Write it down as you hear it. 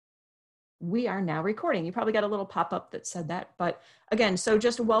We are now recording. You probably got a little pop-up that said that, but again, so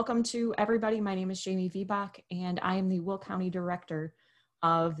just welcome to everybody. My name is Jamie Vbach, and I am the Will County Director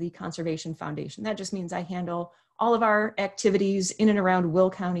of the Conservation Foundation. That just means I handle all of our activities in and around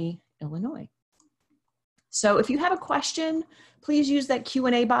Will County, Illinois. So if you have a question, please use that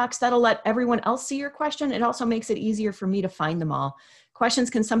Q&A box. That'll let everyone else see your question. It also makes it easier for me to find them all.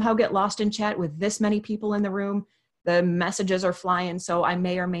 Questions can somehow get lost in chat with this many people in the room. The messages are flying, so I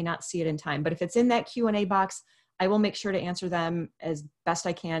may or may not see it in time. But if it's in that Q&A box, I will make sure to answer them as best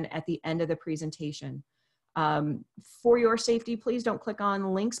I can at the end of the presentation. For your safety, please don't click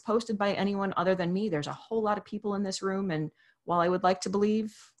on links posted by anyone other than me. There's a whole lot of people in this room, and while I would like to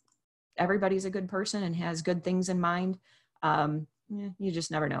believe everybody's a good person and has good things in mind, you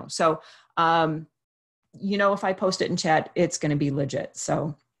just never know. So, if I post it in chat, it's going to be legit.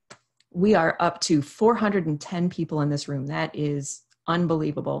 So we are up to 410 people in this room. That is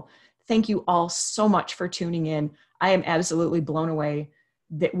unbelievable. Thank you all so much for tuning in. I am absolutely blown away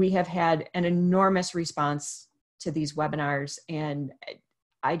that we have had an enormous response to these webinars, and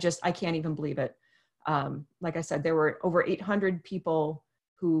I can't even believe it. Like I said, there were over 800 people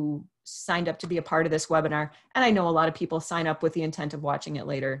who signed up to be a part of this webinar, and I know a lot of people sign up with the intent of watching it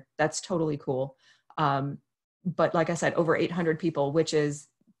later. That's totally cool. But like I said, over 800 people, which is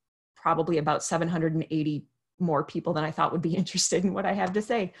probably about 780 more people than I thought would be interested in what I have to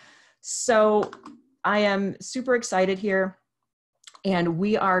say. So I am super excited here, and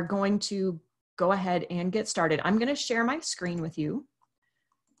we are going to go ahead and get started. I'm going to share my screen with you,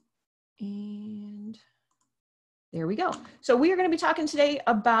 and there we go. So we are going to be talking today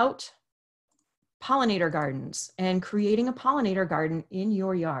about pollinator gardens and creating a pollinator garden in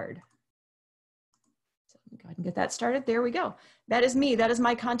your yard. Go ahead and get that started. There we go. That is me. That is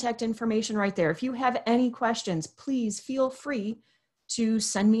my contact information right there. If you have any questions, please feel free to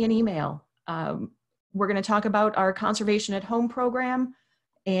send me an email. We're going to talk about our Conservation at Home program,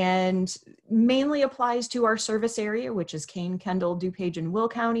 and mainly applies to our service area, which is Kane, Kendall, DuPage, and Will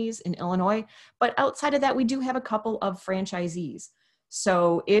counties in Illinois. But outside of that, we do have a couple of franchisees.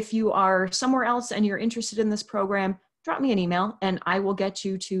 So if you are somewhere else and you're interested in this program, drop me an email and I will get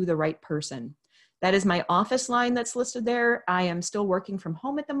you to the right person. That is my office line that's listed there. I am still working from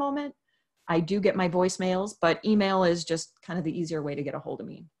home at the moment. I do get my voicemails, but email is just kind of the easier way to get a hold of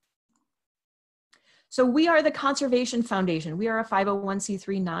me. So we are the Conservation Foundation. We are a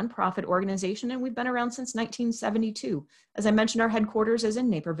 501c3 nonprofit organization, and we've been around since 1972. As I mentioned, our headquarters is in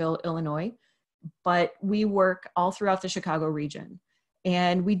Naperville, Illinois, but we work all throughout the Chicago region.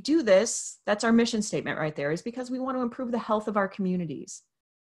 And we do this, that's our mission statement right there, is because we want to improve the health of our communities.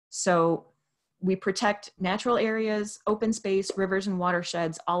 So we protect natural areas, open space, rivers and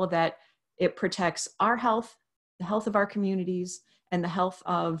watersheds, all of that. It protects our health, the health of our communities, and the health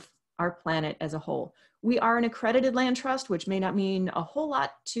of our planet as a whole. We are an accredited land trust, which may not mean a whole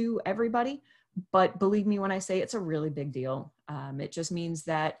lot to everybody, but believe me when I say it's a really big deal. It just means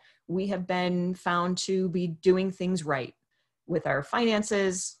that we have been found to be doing things right with our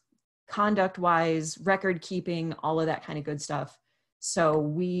finances, conduct-wise, record keeping, all of that kind of good stuff. So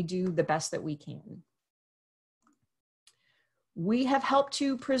we do the best that we can. We have helped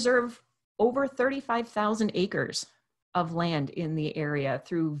to preserve over 35,000 acres of land in the area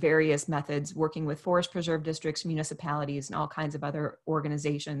through various methods, working with forest preserve districts, municipalities, and all kinds of other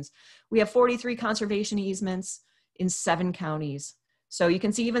organizations. We have 43 conservation easements in 7 counties. So you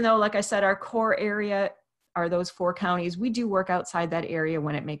can see, even though, like I said, our core area are those 4 counties, we do work outside that area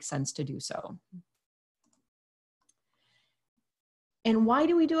when it makes sense to do so. And why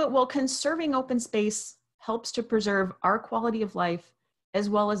do we do it? Well, conserving open space helps to preserve our quality of life as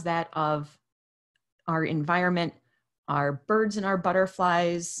well as that of our environment, our birds and our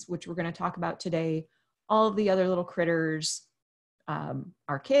butterflies, which we're going to talk about today, all of the other little critters,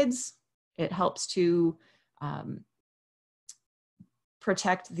 our kids. It helps to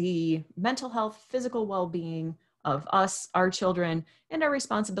protect the mental health, physical well-being of us, our children, and our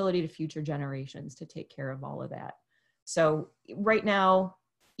responsibility to future generations to take care of all of that. So right now,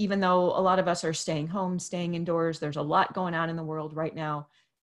 even though a lot of us are staying home, staying indoors, there's a lot going on in the world right now.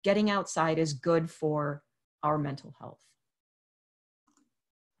 Getting outside is good for our mental health.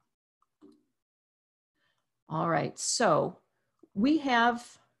 All right, so we have,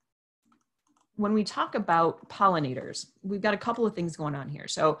 when we talk about pollinators, we've got a couple of things going on here.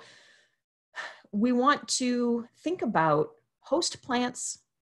 So we want to think about host plants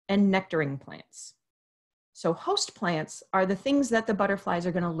and nectaring plants. So host plants are the things that the butterflies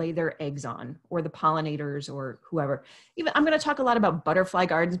are going to lay their eggs on, or the pollinators, or whoever. Even I'm going to talk a lot about butterfly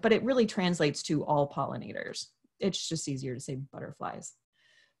gardens, but it really translates to all pollinators. It's just easier to say butterflies.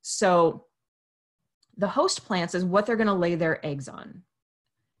 So the host plants is what they're going to lay their eggs on.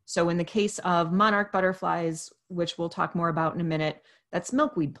 So in the case of monarch butterflies, which we'll talk more about in a minute, that's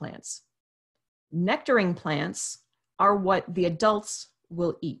milkweed plants. Nectaring plants are what the adults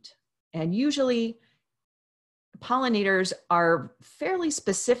will eat. And usually pollinators are fairly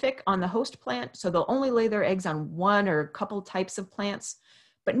specific on the host plant, so they'll only lay their eggs on one or a couple types of plants.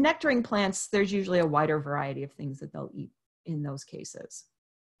 But nectaring plants, there's usually a wider variety of things that they'll eat in those cases.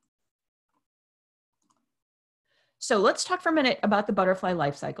 So let's talk for a minute about the butterfly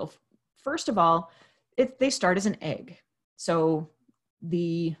life cycle. First of all, they start as an egg. So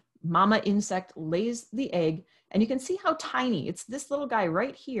the mama insect lays the egg, and you can see how tiny. It's this little guy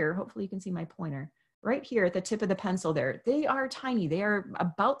right here. Hopefully you can see my pointer. Right here at the tip of the pencil there. They are tiny. They are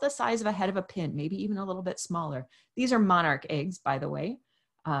about the size of a head of a pin, maybe even a little bit smaller. These are monarch eggs, by the way,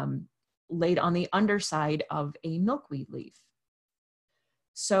 laid on the underside of a milkweed leaf.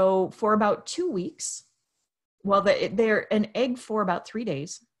 So for about 2 weeks, well, they're an egg for about 3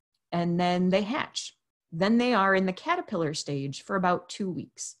 days, and then they hatch. Then they are in the caterpillar stage for about 2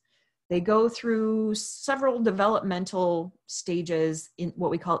 weeks. They go through several developmental stages in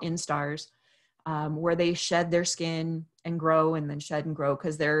what we call instars, where they shed their skin and grow and then shed and grow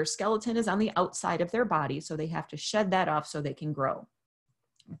because their skeleton is on the outside of their body. So they have to shed that off so they can grow.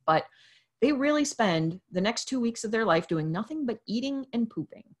 But they really spend the next 2 weeks of their life doing nothing but eating and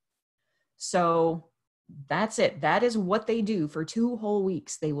pooping. So that's it. That is what they do for 2 whole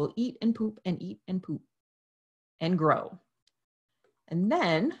weeks. They will eat and poop and eat and poop and grow. And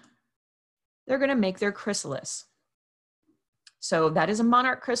then they're going to make their chrysalis. So that is a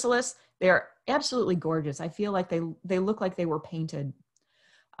monarch chrysalis. They are absolutely gorgeous. I feel like they look like they were painted.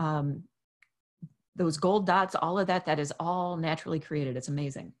 Those gold dots, all of that is all naturally created. It's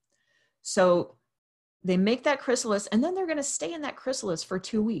amazing. So they make that chrysalis, and then they're going to stay in that chrysalis for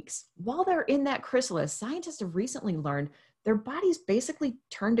 2 weeks. While they're in that chrysalis, scientists have recently learned their bodies basically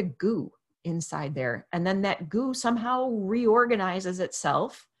turn to goo inside there. And then that goo somehow reorganizes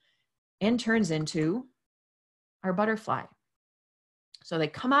itself and turns into our butterfly. So they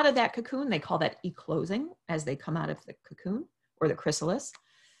come out of that cocoon. They call that eclosing as they come out of the cocoon or the chrysalis.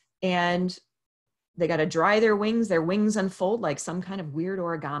 And they got to dry their wings. Their wings unfold like some kind of weird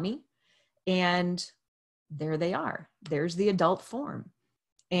origami. And there they are. There's the adult form.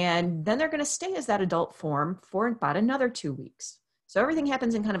 And then they're going to stay as that adult form for about another 2 weeks. So everything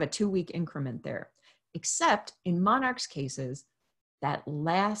happens in kind of a 2-week increment there, except in monarchs' cases, that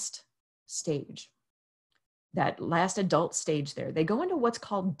last stage, that last adult stage there, they go into what's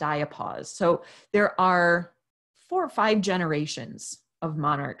called diapause. So there are 4 or 5 generations of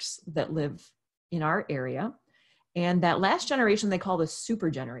monarchs that live in our area. And that last generation they call the super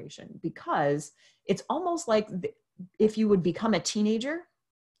generation, because it's almost like if you would become a teenager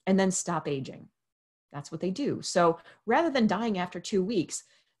and then stop aging. That's what they do. So rather than dying after 2 weeks,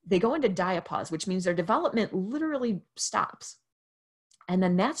 they go into diapause, which means their development literally stops. And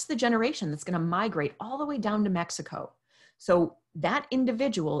then that's the generation that's going to migrate all the way down to Mexico. So that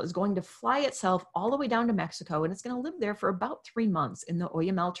individual is going to fly itself all the way down to Mexico, and it's going to live there for about 3 months in the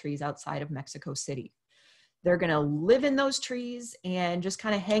oyamel trees outside of Mexico City. They're going to live in those trees and just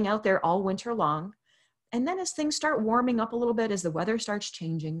kind of hang out there all winter long. And then as things start warming up a little bit, as the weather starts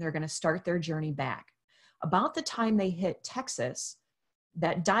changing, they're going to start their journey back. About the time they hit Texas,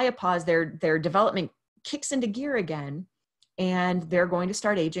 that diapause, their development kicks into gear again, and they're going to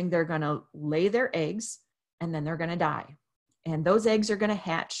start aging. They're going to lay their eggs, and then they're going to die. And those eggs are going to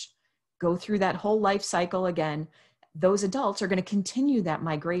hatch, go through that whole life cycle again. Those adults are going to continue that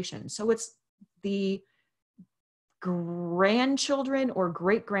migration. So it's the grandchildren or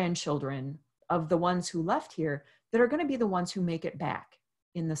great-grandchildren of the ones who left here that are going to be the ones who make it back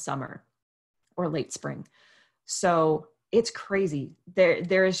in the summer or late spring. So it's crazy.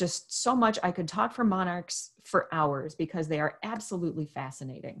 There is just so much. I could talk for monarchs for hours because they are absolutely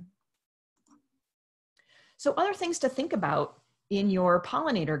fascinating. So other things to think about in your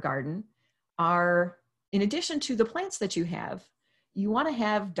pollinator garden are, in addition to the plants that you have, you want to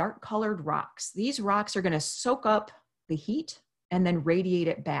have dark colored rocks. These rocks are going to soak up the heat and then radiate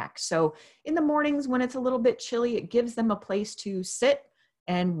it back. So in the mornings when it's a little bit chilly, it gives them a place to sit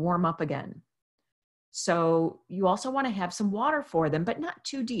and warm up again. So you also want to have some water for them, but not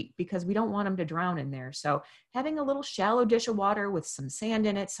too deep because we don't want them to drown in there. So having a little shallow dish of water with some sand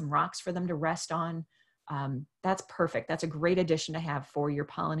in it, some rocks for them to rest on, that's perfect. That's a great addition to have for your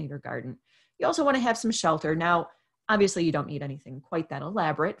pollinator garden. You also want to have some shelter. Now, obviously you don't need anything quite that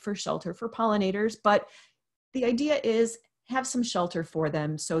elaborate for shelter for pollinators, but the idea is have some shelter for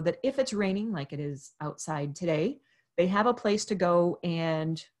them so that if it's raining like it is outside today, they have a place to go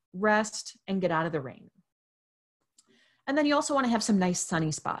and rest and get out of the rain. And then you also want to have some nice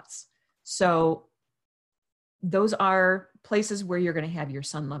sunny spots. So those are places where you're going to have your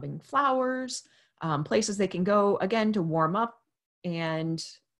sun-loving flowers, places they can go, again, to warm up and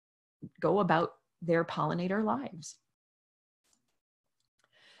go about their pollinator lives.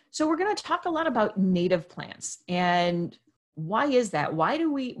 So we're going to talk a lot about native plants. And why is that? Why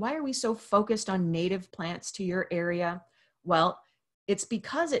are we so focused on native plants to your area? Well, it's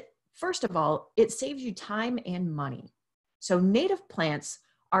because first of all, it saves you time and money. So native plants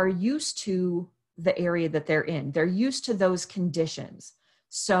are used to the area that they're in. They're used to those conditions.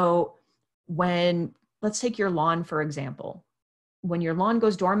 So let's take your lawn, for example. When your lawn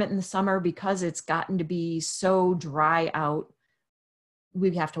goes dormant in the summer because it's gotten to be so dry out,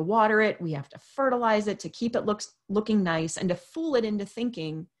 we have to water it, we have to fertilize it to keep it looking nice and to fool it into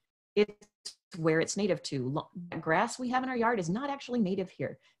thinking it's where it's native to. The grass we have in our yard is not actually native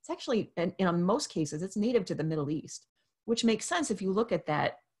here. It's actually, in most cases, it's native to the Middle East, which makes sense if you look at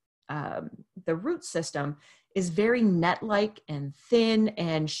that. The root system is very net-like and thin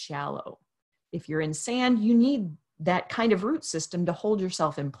and shallow. If you're in sand, you need that kind of root system to hold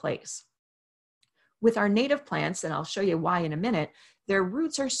yourself in place. With our native plants, and I'll show you why in a minute, their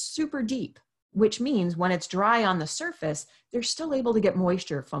roots are super deep, which means when it's dry on the surface, they're still able to get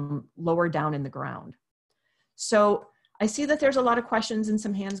moisture from lower down in the ground. So I see that there's a lot of questions and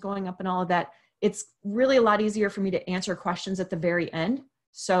some hands going up and all of that. It's really a lot easier for me to answer questions at the very end.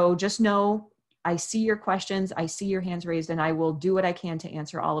 So just know I see your questions, I see your hands raised, and I will do what I can to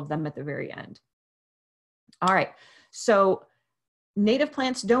answer all of them at the very end. All right, so native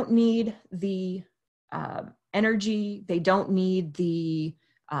plants don't need the energy, they don't need the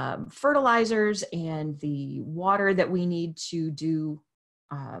fertilizers and the water that we need to do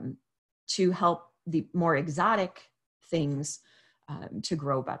to help the more exotic things to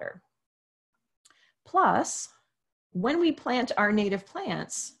grow better. Plus, when we plant our native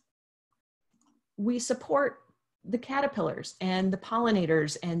plants, we support the caterpillars and the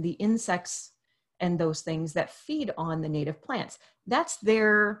pollinators and the insects and those things that feed on the native plants. That's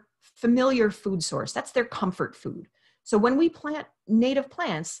their familiar food source. That's their comfort food. So when we plant native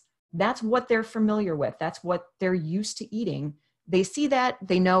plants, that's what they're familiar with. That's what they're used to eating. They see that,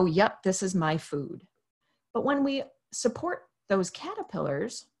 they know, yep, this is my food. But when we support those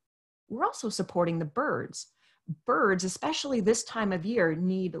caterpillars, we're also supporting the birds. Birds, especially this time of year,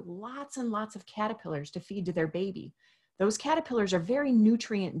 need lots and lots of caterpillars to feed to their baby. Those caterpillars are very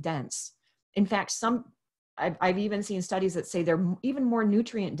nutrient dense. In fact, I've even seen studies that say they're even more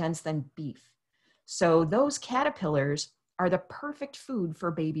nutrient dense than beef. So those caterpillars are the perfect food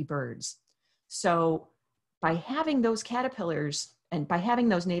for baby birds. So by having those caterpillars and by having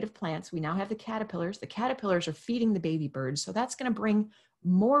those native plants, we now have the caterpillars. The caterpillars are feeding the baby birds. So that's going to bring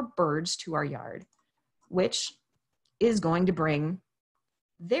more birds to our yard, which is going to bring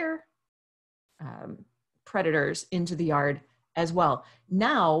their predators into the yard as well.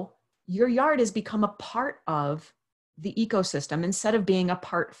 Now, your yard has become a part of the ecosystem instead of being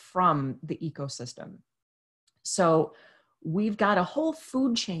apart from the ecosystem. So we've got a whole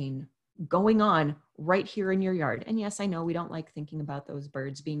food chain going on right here in your yard. And yes, I know we don't like thinking about those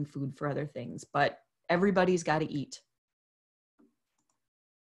birds being food for other things, but everybody's got to eat.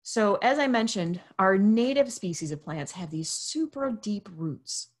 So as I mentioned, our native species of plants have these super deep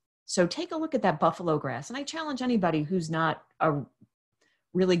roots. So take a look at that buffalo grass. And I challenge anybody who's not a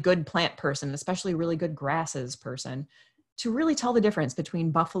really good plant person, especially a really good grasses person, to really tell the difference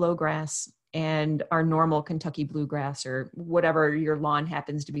between buffalo grass and our normal Kentucky bluegrass or whatever your lawn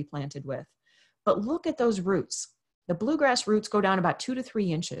happens to be planted with. But look at those roots. The bluegrass roots go down about 2 to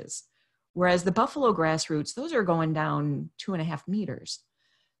 3 inches, whereas the buffalo grass roots, those are going down 2.5 meters.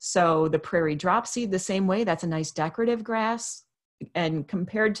 So the prairie dropseed, the same way, that's a nice decorative grass. And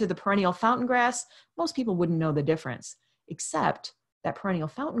compared to the perennial fountain grass, most people wouldn't know the difference, except that perennial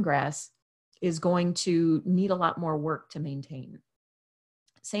fountain grass is going to need a lot more work to maintain.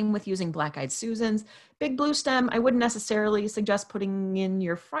 Same with using black-eyed Susans. Big blue stem, I wouldn't necessarily suggest putting in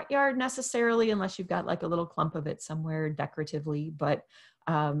your front yard necessarily, unless you've got like a little clump of it somewhere decoratively. But,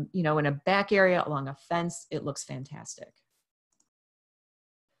 you know, in a back area along a fence, it looks fantastic.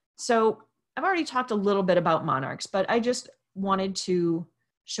 So I've already talked a little bit about monarchs, but I just wanted to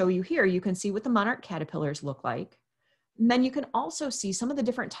show you here. You can see what the monarch caterpillars look like. And then you can also see some of the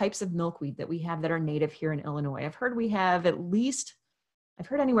different types of milkweed that we have that are native here in Illinois. I've heard we have I've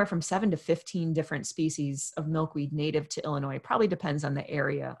heard anywhere from 7 to 15 different species of milkweed native to Illinois. It probably depends on the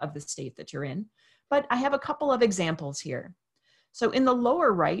area of the state that you're in. But I have a couple of examples here. So in the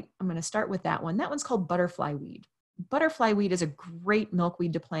lower right, I'm going to start with that one. That one's called butterfly weed. Butterfly weed is a great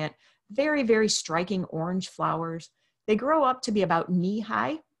milkweed to plant. Very, very striking orange flowers. They grow up to be about knee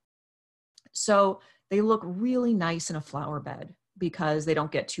high. So they look really nice in a flower bed because they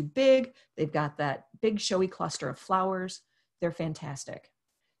don't get too big. They've got that big showy cluster of flowers. They're fantastic.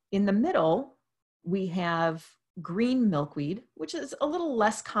 In the middle, we have green milkweed, which is a little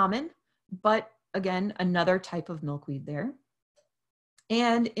less common, but again, another type of milkweed there.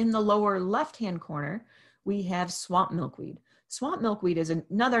 And in the lower left-hand corner, we have swamp milkweed. Swamp milkweed is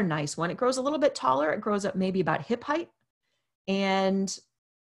another nice one. It grows a little bit taller. It grows up maybe about hip height, and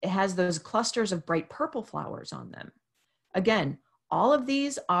it has those clusters of bright purple flowers on them. Again, all of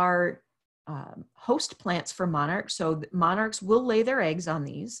these are host plants for monarchs, so monarchs will lay their eggs on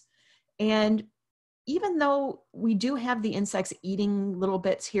these. And even though we do have the insects eating little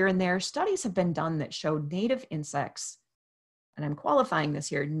bits here and there, studies have been done that show native insects, and I'm qualifying this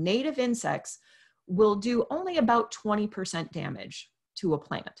here, native insects will do only about 20% damage to a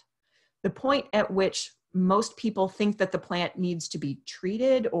plant. The point at which most people think that the plant needs to be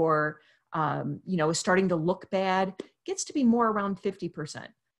treated or is starting to look bad gets to be more around 50%.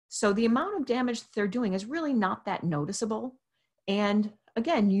 So the amount of damage that they're doing is really not that noticeable. And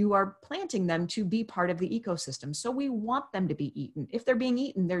again, you are planting them to be part of the ecosystem. So we want them to be eaten. If they're being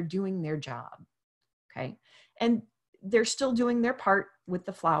eaten, they're doing their job, okay? And they're still doing their part with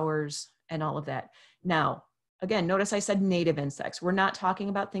the flowers and all of that. Now, again, notice I said native insects. We're not talking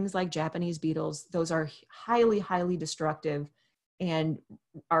about things like Japanese beetles. Those are highly, highly destructive and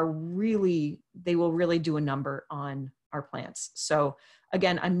they will really do a number on our plants. So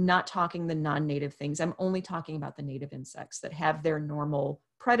again, I'm not talking the non-native things. I'm only talking about the native insects that have their normal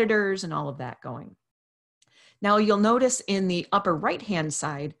predators and all of that going. Now you'll notice in the upper right-hand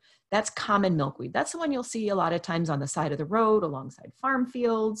side, that's common milkweed. That's the one you'll see a lot of times on the side of the road, alongside farm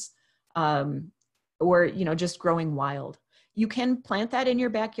fields, or just growing wild. You can plant that in your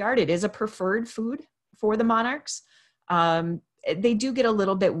backyard. It is a preferred food for the monarchs. They do get a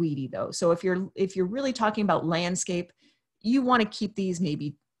little bit weedy though. So if you're really talking about landscape, you want to keep these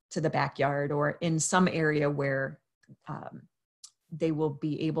maybe to the backyard or in some area where they will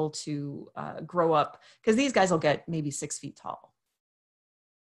be able to grow up, because these guys will get maybe 6 feet tall.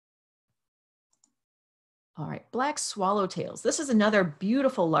 All right, black swallowtails. This is another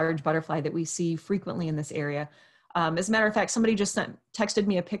beautiful large butterfly that we see frequently in this area. As a matter of fact, somebody just texted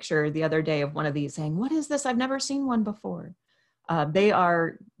me a picture the other day of one of these saying, "What is this? I've never seen one before." They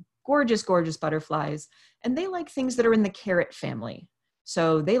are gorgeous, gorgeous butterflies, and they like things that are in the carrot family.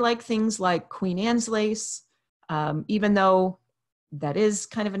 So they like things like Queen Anne's lace, even though that is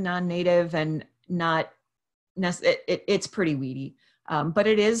kind of a non-native and it's pretty weedy. But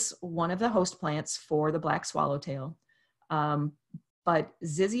it is one of the host plants for the black swallowtail. But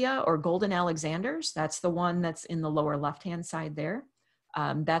Zizia or golden Alexanders, that's the one that's in the lower left-hand side there.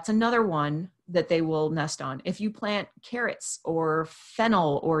 That's another one that they will nest on. If you plant carrots or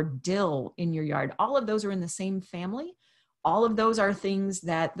fennel or dill in your yard, all of those are in the same family. All of those are things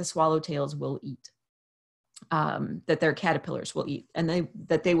that the swallowtails will eat, that their caterpillars will eat, and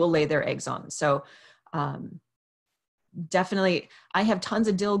that they will lay their eggs on. So definitely, I have tons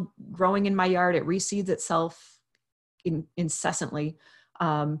of dill growing in my yard. It reseeds itself incessantly,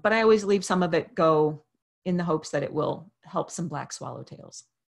 but I always leave some of it go in the hopes that it will help some black swallowtails.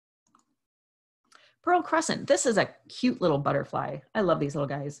 Pearl crescent. This is a cute little butterfly. I love these little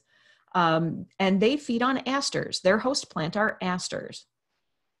guys. And they feed on asters. Their host plant are asters.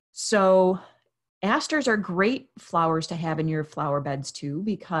 So asters are great flowers to have in your flower beds too,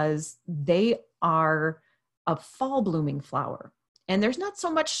 because they are a fall blooming flower. And there's not so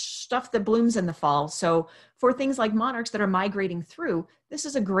much stuff that blooms in the fall. So for things like monarchs that are migrating through, this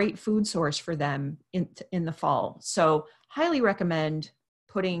is a great food source for them in the fall. So highly recommend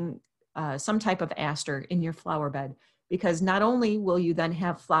putting some type of aster in your flower bed, because not only will you then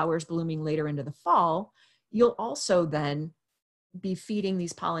have flowers blooming later into the fall, you'll also then be feeding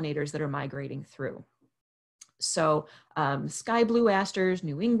these pollinators that are migrating through. So sky blue asters,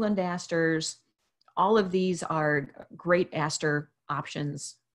 New England asters, all of these are great aster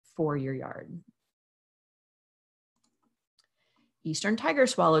options for your yard. Eastern tiger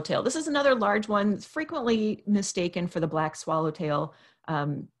swallowtail. This is another large one, frequently mistaken for the black swallowtail.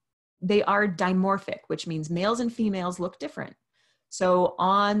 They are dimorphic, which means males and females look different. So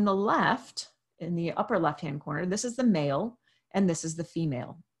on the left, in the upper left-hand corner, this is the male and this is the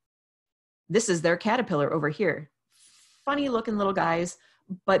female. This is their caterpillar over here. Funny looking little guys,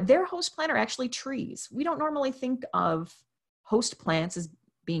 but their host plant are actually trees. We don't normally think of host plants as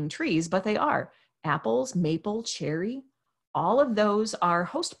being trees, but they are. Apples, maple, cherry, all of those are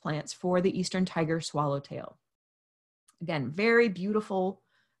host plants for the eastern tiger swallowtail. Again, very beautiful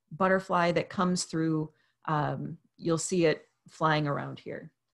butterfly that comes through, you'll see it flying around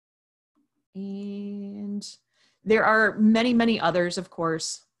here. And there are many, many others, of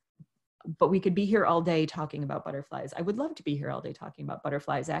course, but we could be here all day talking about butterflies. I would love to be here all day talking about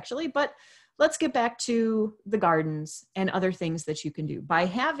butterflies, actually, but let's get back to the gardens and other things that you can do. By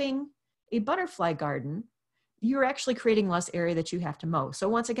having a butterfly garden, you're actually creating less area that you have to mow. So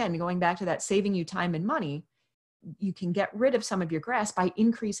once again, going back to that saving you time and money, you can get rid of some of your grass by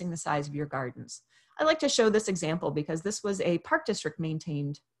increasing the size of your gardens. I like to show this example because this was a park district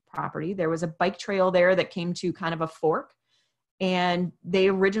maintained property. There was a bike trail there that came to kind of a fork, and they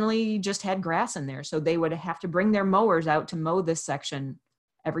originally just had grass in there. So they would have to bring their mowers out to mow this section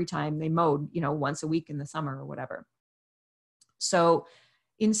every time they mowed, you know, once a week in the summer or whatever. So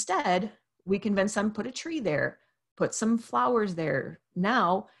instead, we convinced them, put a tree there, put some flowers there.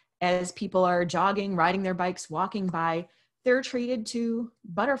 Now, as people are jogging, riding their bikes, walking by, they're treated to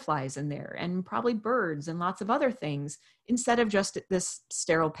butterflies in there and probably birds and lots of other things instead of just this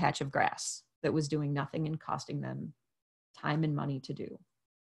sterile patch of grass that was doing nothing and costing them time and money to do.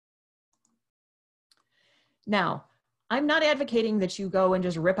 Now, I'm not advocating that you go and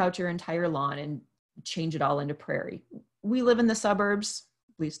just rip out your entire lawn and change it all into prairie. We live in the suburbs,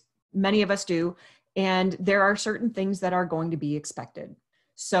 at least many of us do, and there are certain things that are going to be expected.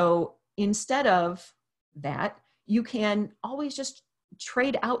 So instead of that, you can always just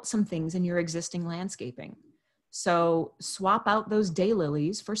trade out some things in your existing landscaping. So swap out those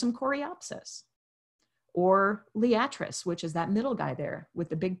daylilies for some coreopsis or liatris, which is that middle guy there with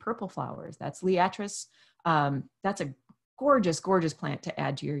the big purple flowers. That's liatris. That's a gorgeous, gorgeous plant to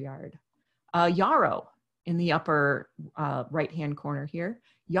add to your yard. Yarrow in the upper right-hand corner here.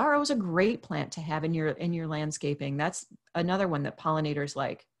 Yarrow is a great plant to have in your landscaping. That's another one that pollinators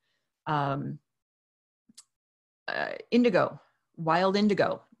like. Indigo, wild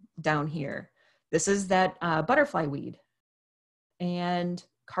indigo down here. This is that butterfly weed and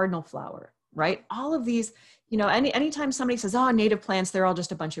cardinal flower, right? All of these, you know, anytime somebody says, oh, native plants, they're all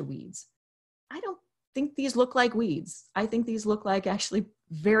just a bunch of weeds. I don't think these look like weeds. I think these look like actually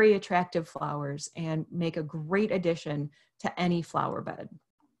very attractive flowers and make a great addition to any flower bed.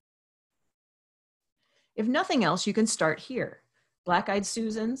 If nothing else, you can start here. Black-eyed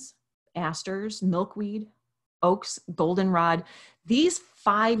Susans, asters, milkweed, oaks, goldenrod. These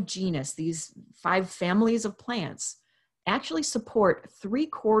 5 genus, these 5 families of plants actually support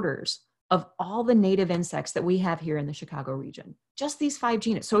 3/4 of all the native insects that we have here in the Chicago region. Just these 5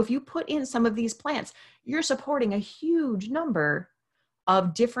 genus. So if you put in some of these plants, you're supporting a huge number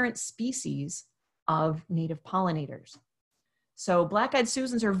of different species of native pollinators. So black-eyed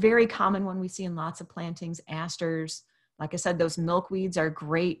Susans are very common one we see in lots of plantings. Asters, like I said, those milkweeds are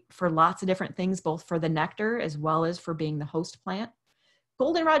great for lots of different things, both for the nectar as well as for being the host plant.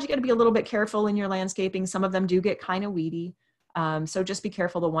 Goldenrod, you got to be a little bit careful in your landscaping. Some of them do get kind of weedy. So just be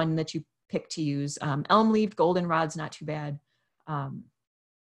careful the one that you pick to use. Elm-leaved goldenrod's not too bad.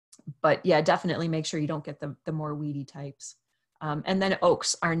 But yeah, definitely make sure you don't get the more weedy types. And then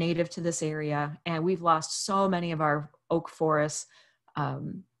oaks are native to this area, and we've lost so many of our oak forests,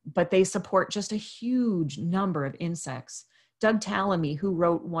 but they support just a huge number of insects. Doug Tallamy, who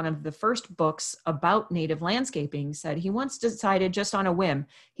wrote one of the first books about native landscaping, said he once decided just on a whim,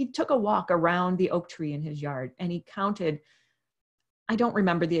 he took a walk around the oak tree in his yard and he counted, I don't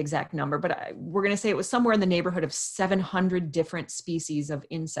remember the exact number, but we're going to say it was somewhere in the neighborhood of 700 different species of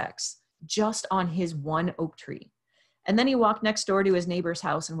insects just on his one oak tree. And then he walked next door to his neighbor's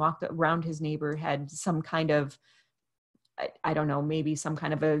house and walked around his neighbor, had some kind of, I don't know, maybe some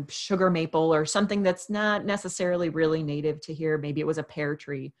kind of a sugar maple or something that's not necessarily really native to here. Maybe it was a pear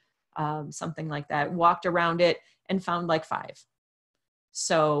tree, something like that. Walked around it and found like 5.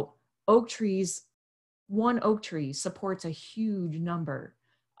 So oak trees, one oak tree supports a huge number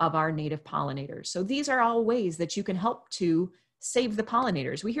of our native pollinators. So these are all ways that you can help to save the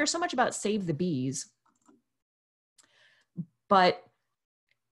pollinators. We hear so much about save the bees, but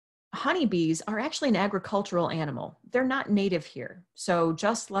honeybees are actually an agricultural animal. They're not native here. So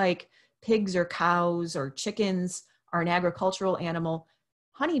just like pigs or cows or chickens are an agricultural animal,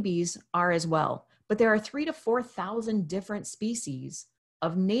 honeybees are as well. But there are 3,000 to 4,000 different species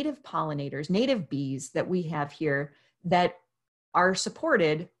of native pollinators, native bees that we have here that are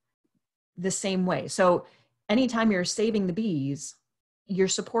supported the same way. So anytime you're saving the bees, you're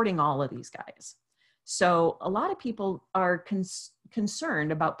supporting all of these guys. So a lot of people are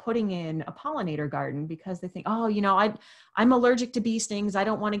concerned about putting in a pollinator garden because they think, oh, you know, I'm allergic to bee stings. I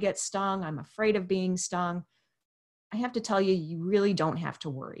don't want to get stung. I'm afraid of being stung. I have to tell you, you really don't have to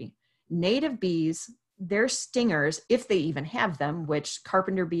worry. Native bees, their stingers, if they even have them, which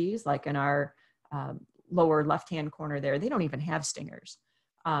carpenter bees, like in our lower left-hand corner there, they don't even have stingers.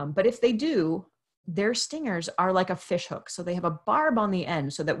 But if they do, their stingers are like a fish hook. So they have a barb on the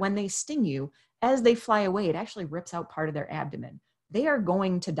end so that when they sting you, as they fly away, it actually rips out part of their abdomen. They are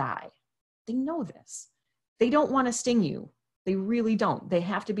going to die. They know this. They don't want to sting you. They really don't. They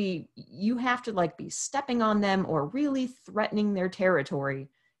have to be, you have to like be stepping on them or really threatening their territory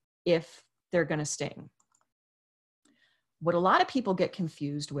if they're going to sting. What a lot of people get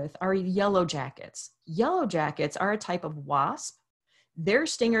confused with are yellow jackets. Yellow jackets are a type of wasp. Their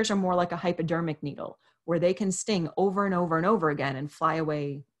stingers are more like a hypodermic needle where they can sting over and over and over again and fly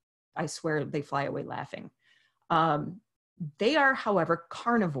away. I swear they fly away laughing. They are, however,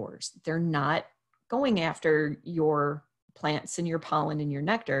 carnivores. They're not going after your plants and your pollen and your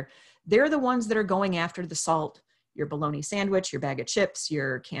nectar. They're the ones that are going after the salt, your bologna sandwich, your bag of chips,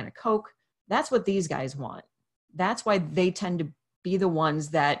 your can of Coke. That's what these guys want. That's why they tend to be the ones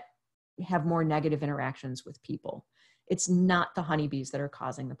that have more negative interactions with people. It's not the honeybees that are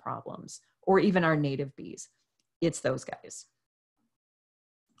causing the problems, or even our native bees. It's those guys.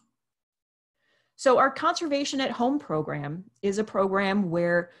 So our Conservation at Home program is a program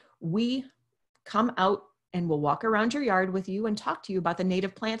where we come out and we'll walk around your yard with you and talk to you about the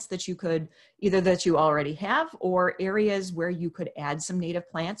native plants that you could, either that you already have or areas where you could add some native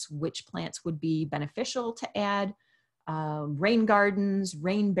plants, which plants would be beneficial to add, rain gardens,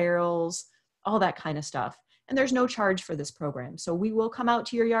 rain barrels, all that kind of stuff. And there's no charge for this program. So we will come out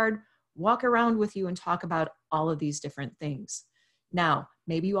to your yard, walk around with you and talk about all of these different things. Now,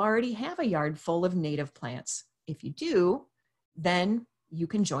 maybe you already have a yard full of native plants. If you do, then you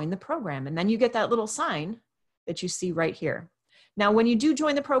can join the program. And then you get that little sign that you see right here. Now, when you do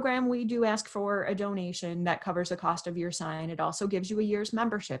join the program, we do ask for a donation that covers the cost of your sign. It also gives you a year's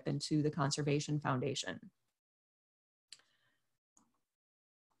membership into the Conservation Foundation.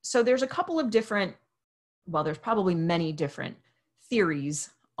 So there's a couple of different, well, there's probably many different theories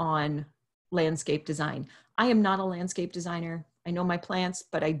on landscape design. I am not a landscape designer. I know my plants,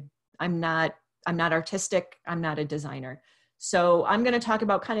 but I'm not artistic. I'm not a designer. So I'm going to talk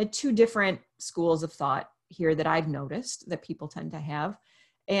about kind of two different schools of thought here that I've noticed that people tend to have.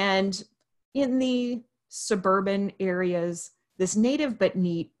 And in the suburban areas, this native but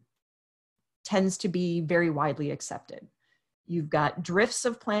neat tends to be very widely accepted. You've got drifts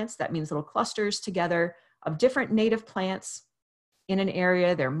of plants, that means little clusters together of different native plants in an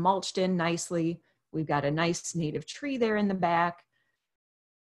area. They're mulched in nicely. We've got a nice native tree there in the back.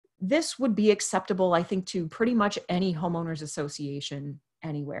 This would be acceptable, I think, to pretty much any homeowners association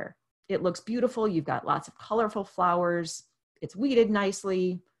anywhere. It looks beautiful. You've got lots of colorful flowers. It's weeded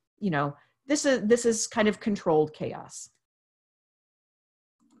nicely. You know, this is kind of controlled chaos.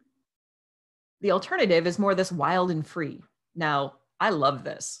 The alternative is more this wild and free. Now, I love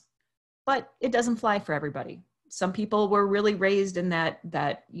this, but it doesn't fly for everybody. Some people were really raised in that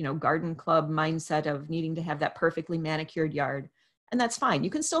garden club mindset of needing to have that perfectly manicured yard. And that's fine. You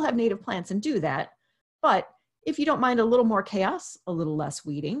can still have native plants and do that. But if you don't mind a little more chaos, a little less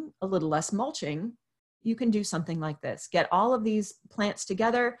weeding, a little less mulching, you can do something like this. Get all of these plants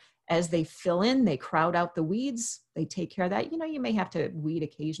together. As they fill in, they crowd out the weeds. They take care of that. You know, you may have to weed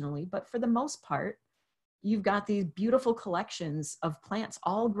occasionally, but for the most part, you've got these beautiful collections of plants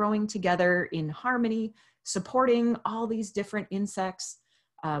all growing together in harmony, supporting all these different insects.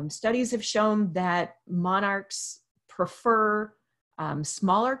 Studies have shown that monarchs prefer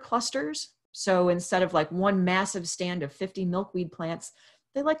smaller clusters. So instead of like one massive stand of 50 milkweed plants,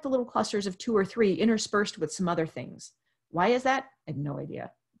 they like the little clusters of 2 or 3 interspersed with some other things. Why is that? I have no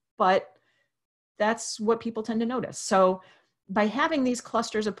idea. But that's what people tend to notice. So by having these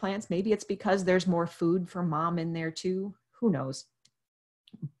clusters of plants, maybe it's because there's more food for mom in there too. Who knows?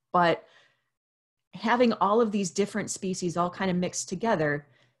 But having all of these different species all kind of mixed together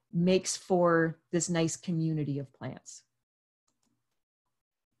makes for this nice community of plants.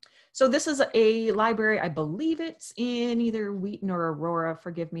 So this is a library, I believe it's in either Wheaton or Aurora,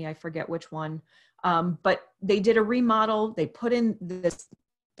 forgive me, I forget which one. But they did a remodel, they put in this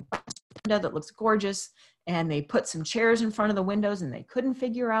window that looks gorgeous, and they put some chairs in front of the windows, and they couldn't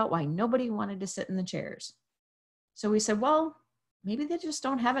figure out why nobody wanted to sit in the chairs. So we said, well, maybe they just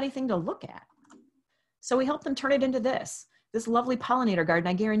don't have anything to look at. So we helped them turn it into this lovely pollinator garden,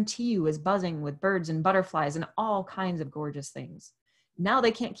 I guarantee you, is buzzing with birds and butterflies and all kinds of gorgeous things. Now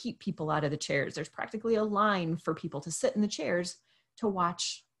they can't keep people out of the chairs. There's practically a line for people to sit in the chairs to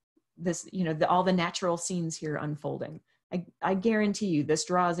watch this, all the natural scenes here unfolding. I guarantee you this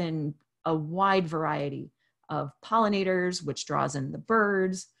draws in a wide variety of pollinators, which draws in the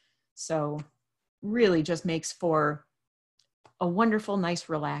birds. So really just makes for a wonderful, nice,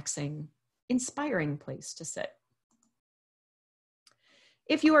 relaxing inspiring place to sit.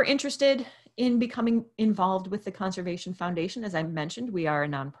 If you are interested in becoming involved with the Conservation Foundation, as I mentioned, we are a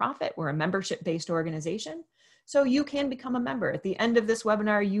nonprofit. We're a membership-based organization. So you can become a member. At the end of this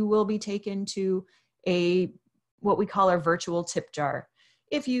webinar, you will be taken to what we call our virtual tip jar.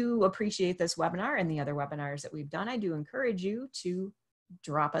 If you appreciate this webinar and the other webinars that we've done, I do encourage you to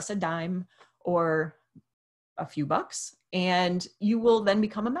drop us a dime or a few bucks, and you will then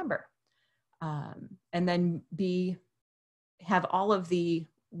become a member. And then have all of the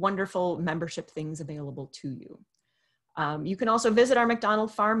wonderful membership things available to you. You can also visit our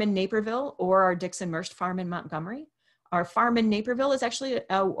McDonald farm in Naperville or our Dixon-Merst farm in Montgomery. Our farm in Naperville is actually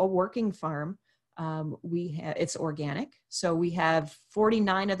a working farm. It's organic. So we have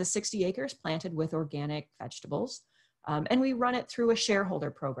 49 of the 60 acres planted with organic vegetables. And we run it through a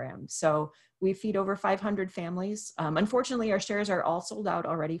shareholder program. So we feed over 500 families. Unfortunately, our shares are all sold out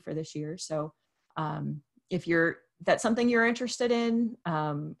already for this year. So if that's something you're interested in,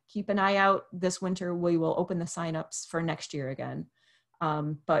 keep an eye out. This winter, we will open the signups for next year again.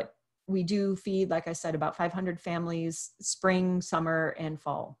 But we do feed, like I said, about 500 families, spring, summer, and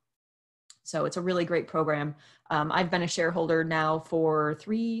fall. So it's a really great program. I've been a shareholder now for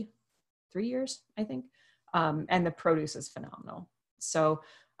three years, I think. And the produce is phenomenal. So,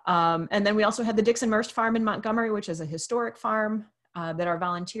 and then we also have the Dixon-Merst farm in Montgomery, which is a historic farm that our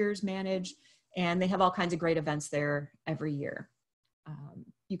volunteers manage. And they have all kinds of great events there every year.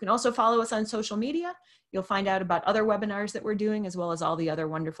 You can also follow us on social media. You'll find out about other webinars that we're doing, as well as all the other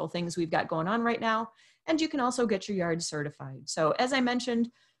wonderful things we've got going on right now. And you can also get your yard certified. So as I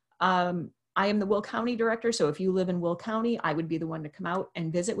mentioned, I am the Will County Director. So if you live in Will County, I would be the one to come out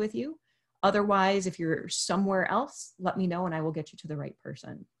and visit with you. Otherwise, if you're somewhere else, let me know and I will get you to the right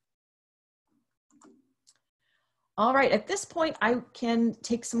person. All right, at this point, I can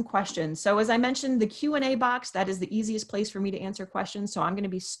take some questions. So as I mentioned, the Q&A box, that is the easiest place for me to answer questions. So I'm going to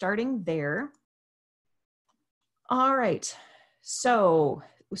be starting there. All right, so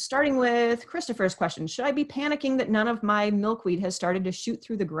starting with Christopher's question. Should I be panicking that none of my milkweed has started to shoot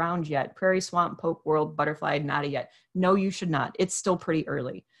through the ground yet? Prairie swamp, poke world, butterfly, nada yet. No, you should not. It's still pretty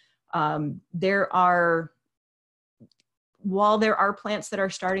early. While there are plants that are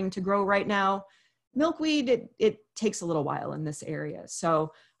starting to grow right now, milkweed, it takes a little while in this area.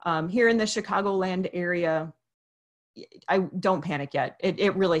 So here in the Chicagoland area, I don't panic yet.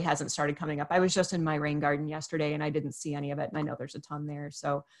 It really hasn't started coming up. I was just in my rain garden yesterday and I didn't see any of it. And I know there's a ton there.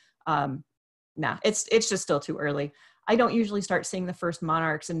 So nah, it's just still too early. I don't usually start seeing the first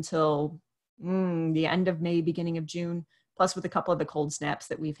monarchs until the end of May, beginning of June. Plus with a couple of the cold snaps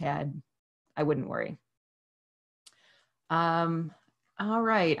that we've had, I wouldn't worry. All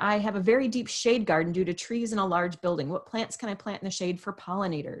right, I have a very deep shade garden due to trees in a large building. What plants can I plant in the shade for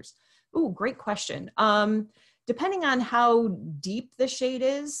pollinators? Ooh, great question. Depending on how deep the shade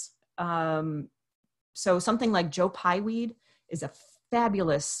is, so something like Joe Pye weed is a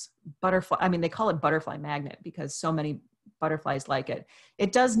fabulous butterfly. I mean, they call it butterfly magnet because so many butterflies like it.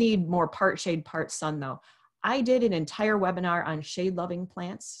 It does need more part shade, part sun though. I did an entire webinar on shade loving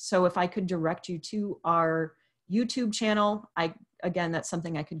plants. So if I could direct you to our YouTube channel, again, that's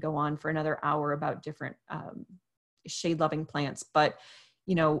something I could go on for another hour about different shade loving plants. But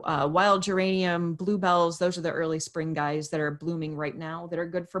you know, wild geranium, bluebells, those are the early spring guys that are blooming right now that are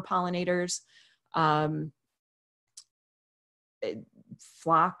good for pollinators.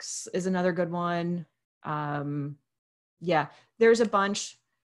 Phlox is another good one. Yeah, there's a bunch.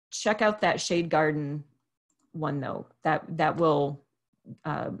 Check out that shade garden one though. That'll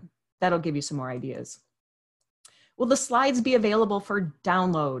give you some more ideas. Will the slides be available for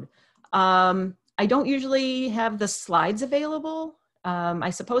download? I don't usually have the slides available. I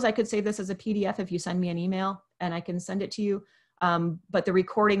suppose I could save this as a PDF if you send me an email and I can send it to you. But the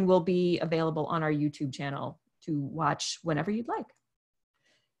recording will be available on our YouTube channel to watch whenever you'd like.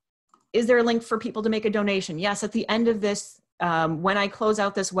 Is there a link for people to make a donation? Yes, at the end of this, when I close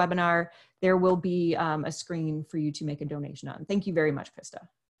out this webinar, there will be a screen for you to make a donation on. Thank you very much, Krista.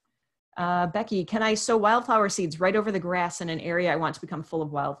 Becky, can I sow wildflower seeds right over the grass in an area I want to become full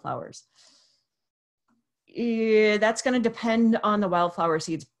of wildflowers? Yeah, that's going to depend on the wildflower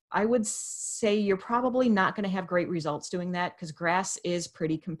seeds. I would say you're probably not going to have great results doing that because grass is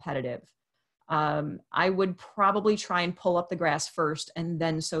pretty competitive. I would probably try and pull up the grass first and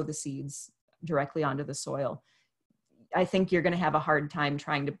then sow the seeds directly onto the soil. I think you're going to have a hard time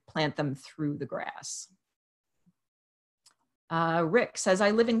trying to plant them through the grass. Rick says,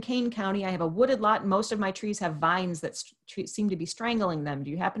 I live in Kane County. I have a wooded lot and most of my trees have vines that seem to be strangling them.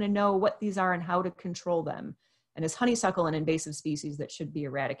 Do you happen to know what these are and how to control them? and is honeysuckle an invasive species that should be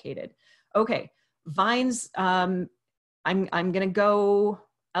eradicated? Okay, vines, I'm going to go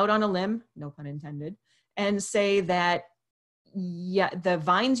out on a limb, no pun intended, and say that, yeah, the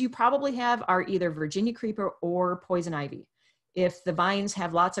vines you probably have are either Virginia creeper or poison ivy. If the vines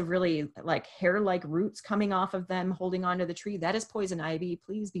have lots of really like hair-like roots coming off of them, holding onto the tree, that is poison ivy.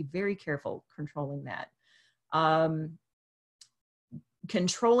 Please be very careful controlling that.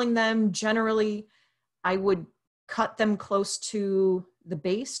 Controlling them, generally, I would cut them close to the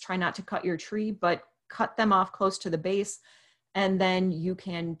base. Try not to cut your tree, but cut them off close to the base, and then you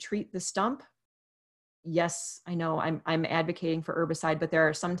can treat the stump. Yes, I know I'm advocating for herbicide, but there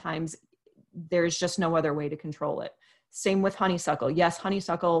are sometimes there's just no other way to control it. Same with honeysuckle. Yes,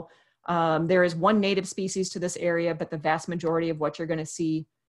 honeysuckle, there is one native species to this area, but the vast majority of what you're going to see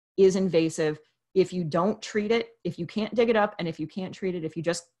is invasive. If you don't treat it, if you can't dig it up, and if you can't treat it, if you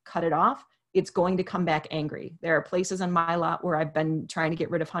just cut it off, it's going to come back angry. There are places on my lot where I've been trying to get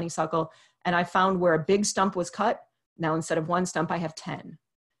rid of honeysuckle, and I found where a big stump was cut, now instead of one stump, I have 10.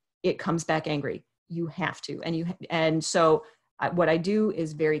 It comes back angry. You have to. And so what I do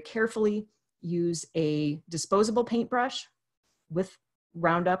is very carefully use a disposable paintbrush with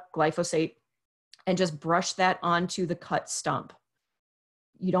Roundup, glyphosate, and just brush that onto the cut stump.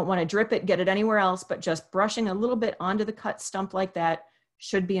 You don't want to drip it, get it anywhere else, but just brushing a little bit onto the cut stump like that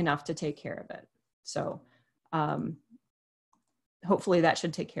should be enough to take care of it. So hopefully that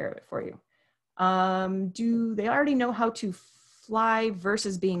should take care of it for you. Do they already know how to fly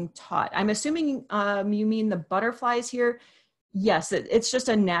versus being taught? I'm assuming you mean the butterflies here. Yes, it's just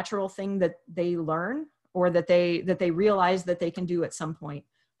a natural thing that they learn, or that they realize that they can do at some point.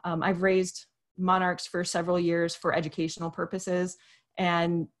 I've raised monarchs for several years for educational purposes,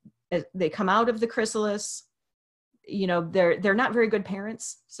 and they come out of the chrysalis. You know, they're not very good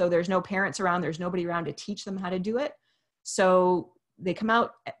parents, so there's no parents around, there's nobody around to teach them how to do it. So they come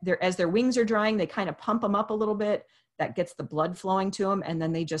out, as their wings are drying, they kind of pump them up a little bit. That gets the blood flowing to them, and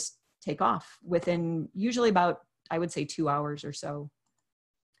then they just take off within usually about, I would say, 2 hours or so.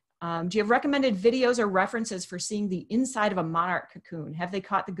 Do you have recommended videos or references for seeing the inside of a monarch cocoon? Have they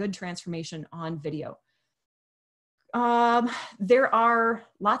caught the good transformation on video? There are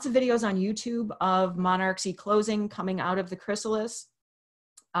lots of videos on YouTube of monarchs eclosing, coming out of the chrysalis.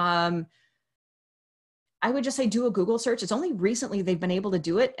 I would just say do a Google search. It's only recently they've been able to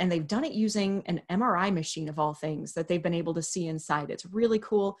do it, and they've done it using an MRI machine of all things that they've been able to see inside. It's really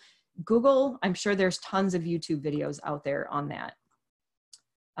cool. Google, I'm sure there's tons of YouTube videos out there on that.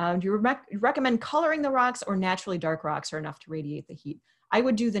 Do you recommend coloring the rocks, or naturally dark rocks are enough to radiate the heat? I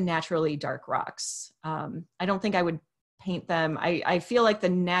would do the naturally dark rocks. I don't think I would paint them. I feel like the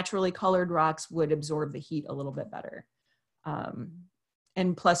naturally colored rocks would absorb the heat a little bit better.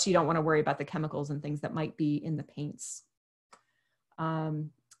 And plus, you don't want to worry about the chemicals and things that might be in the paints.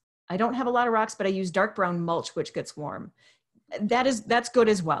 I don't have a lot of rocks, but I use dark brown mulch, which gets warm. That's good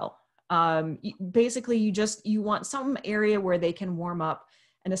as well. Basically, you want some area where they can warm up.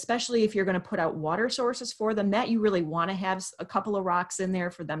 And especially if you're going to put out water sources for them, that you really want to have a couple of rocks in there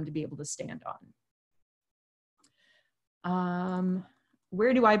for them to be able to stand on.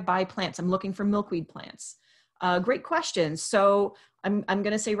 Where do I buy plants? I'm looking for milkweed plants. Great question. So I'm going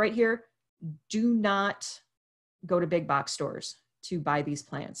to say right here, do not go to big box stores to buy these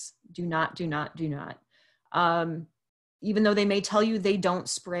plants. Do not. Even though they may tell you they don't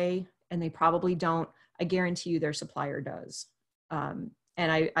spray, and they probably don't, I guarantee you their supplier does.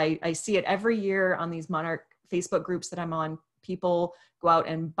 And I see it every year on these monarch Facebook groups that I'm on. People go out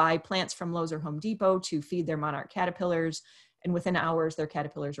and buy plants from Lowe's or Home Depot to feed their monarch caterpillars, and within hours, their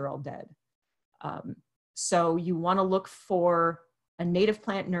caterpillars are all dead. So you want to look for a native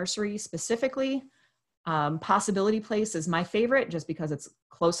plant nursery specifically. Possibility Place is my favorite, just because it's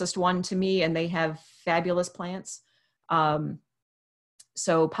closest one to me, and they have fabulous plants.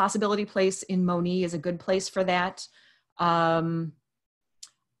 So Possibility Place in Moni is a good place for that.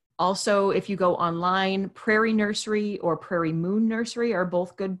 Also, if you go online, Prairie Nursery or Prairie Moon Nursery are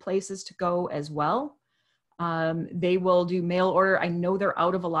both good places to go as well. They will do mail order. I know they're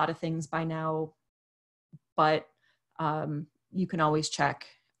out of a lot of things by now, but you can always check.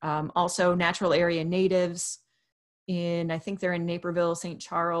 Also, Natural Area Natives I think they're in Naperville, St.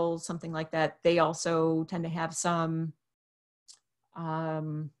 Charles, something like that. They also tend to have some.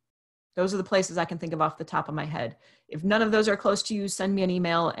 Those are the places I can think of off the top of my head. If none of those are close to you, send me an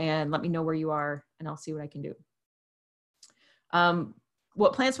email and let me know where you are, and I'll see what I can do.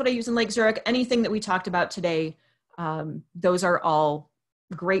 What plants would I use in Lake Zurich? Anything that we talked about today. Those are all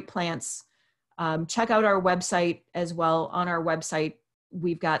great plants. Check out our website as well. On our website,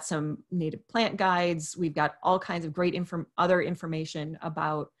 we've got some native plant guides. We've got all kinds of great other information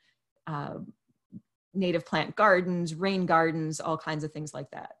about native plant gardens, rain gardens, all kinds of things like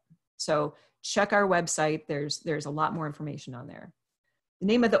that. So check our website. There's a lot more information on there. The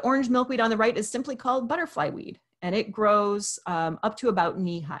name of the orange milkweed on the right is simply called butterfly weed, and it grows up to about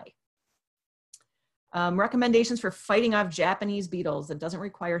knee high. Recommendations for fighting off Japanese beetles that doesn't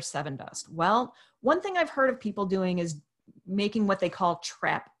require Sevin dust. Well, one thing I've heard of people doing is making what they call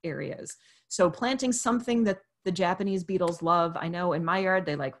trap areas. So planting something that the Japanese beetles love. I know in my yard,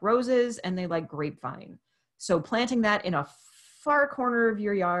 they like roses and they like grapevine. So planting that in a far corner of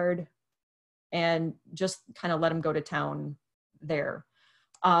your yard and just kind of let them go to town there.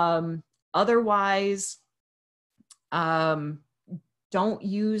 Otherwise, don't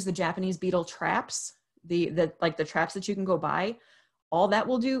use the Japanese beetle traps, like the traps that you can go buy. All that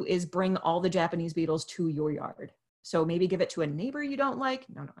will do is bring all the Japanese beetles to your yard. So maybe give it to a neighbor you don't like.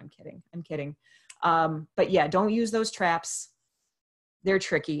 No, I'm kidding. I'm kidding. But yeah, don't use those traps. They're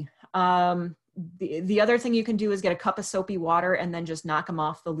tricky. The other thing you can do is get a cup of soapy water and then just knock them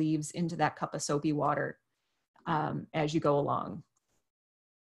off the leaves into that cup of soapy water as you go along.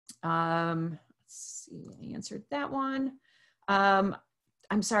 Let's see, I answered that one. I'm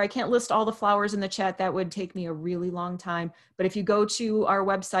sorry, I can't list all the flowers in the chat. That would take me a really long time. But if you go to our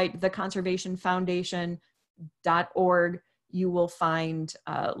website, theconservationfoundation.org, you will find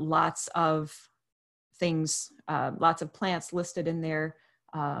lots of things, lots of plants listed in there.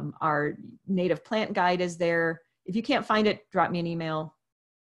 Our native plant guide is there. If you can't find it, drop me an email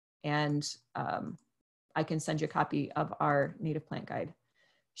and I can send you a copy of our native plant guide.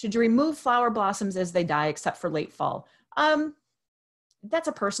 Should you remove flower blossoms as they die except for late fall? That's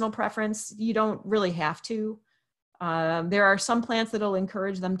a personal preference. You don't really have to. There are some plants that'll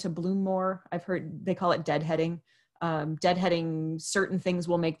encourage them to bloom more. I've heard they call it deadheading. Deadheading certain things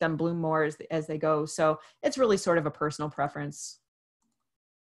will make them bloom more as they go. So it's really sort of a personal preference.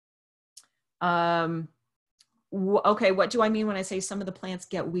 Okay, what do I mean when I say some of the plants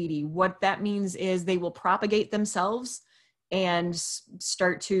get weedy? What that means is they will propagate themselves and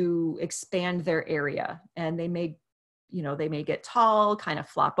start to expand their area, and they may get tall, kind of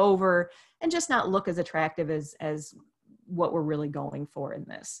flop over, and just not look as attractive as what we're really going for in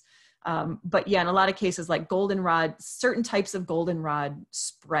this. But yeah, in a lot of cases, like goldenrod, certain types of goldenrod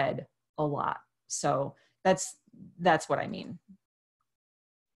spread a lot. So that's what I mean.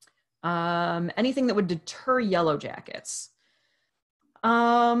 Anything that would deter yellow jackets.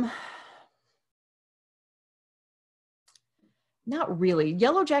 Not really.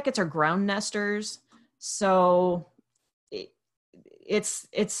 Yellow jackets are ground nesters. So it's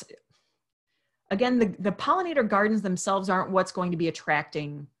again, the pollinator gardens themselves aren't what's going to be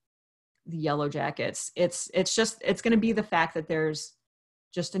attracting the yellow jackets. It's going to be the fact that there's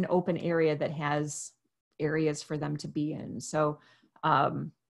just an open area that has areas for them to be in. So,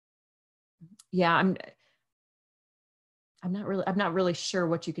 yeah, I'm not really sure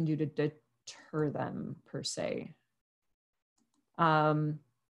what you can do to deter them per se.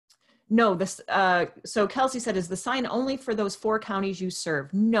 No, so Kelsey said, is the sign only for those 4 counties you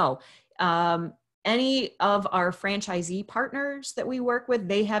serve? No. Any of our franchisee partners that we work with,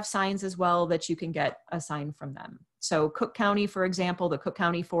 they have signs as well that you can get a sign from them. So Cook County, for example, the Cook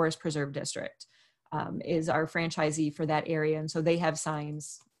County Forest Preserve District is our franchisee for that area. And so they have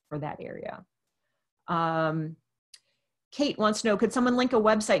signs for that area. Kate wants to know, could someone link a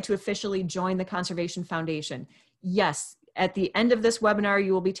website to officially join the Conservation Foundation? Yes. At the end of this webinar,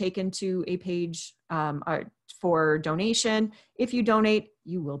 you will be taken to a page for donation. If you donate,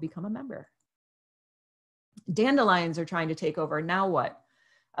 you will become a member. Dandelions are trying to take over. Now what?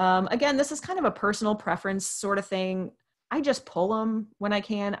 Again, this is kind of a personal preference sort of thing. I just pull them when I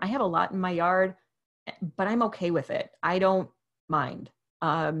can. I have a lot in my yard, but I'm okay with it. I don't mind.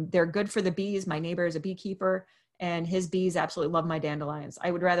 They're good for the bees. My neighbor is a beekeeper and his bees absolutely love my dandelions.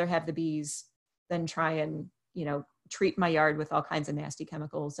 I would rather have the bees than try and, treat my yard with all kinds of nasty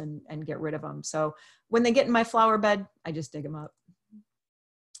chemicals and get rid of them. So when they get in my flower bed, I just dig them up.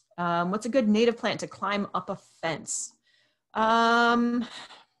 What's a good native plant to climb up a fence?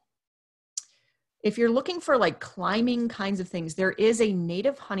 If you're looking for like climbing kinds of things, there is a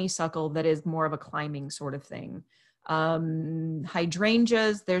native honeysuckle that is more of a climbing sort of thing.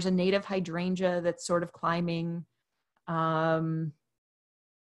 Hydrangeas, there's a native hydrangea that's sort of climbing. Trying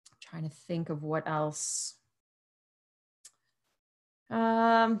to think of what else.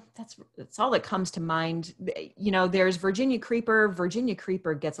 That's all that comes to mind. There's Virginia creeper. Virginia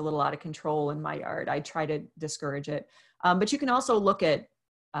creeper gets a little out of control in my yard. I try to discourage it. But you can also look at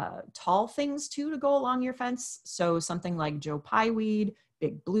tall things too to go along your fence. So something like Joe Pye weed,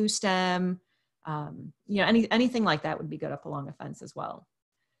 big blue stem, you know, anything like that would be good up along a fence as well.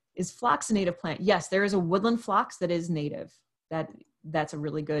 Is phlox a native plant? Yes, there is a woodland phlox that is native. That's a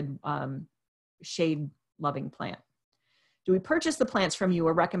really good shade loving plant. Do we purchase the plants from you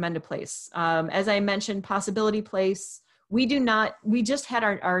or recommend a place? As I mentioned, Possibility Place. We do not, we just had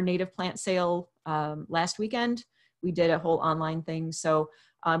our native plant sale last weekend. We did a whole online thing. So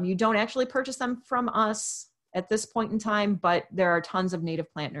you don't actually purchase them from us at this point in time, but there are tons of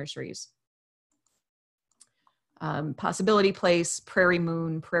native plant nurseries. Possibility Place, Prairie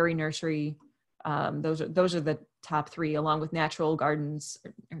Moon, Prairie Nursery. Those are the top three, along with Natural Gardens,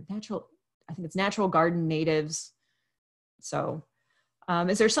 or Natural, I think it's Natural Garden Natives. So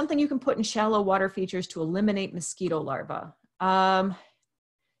is there something you can put in shallow water features to eliminate mosquito larvae?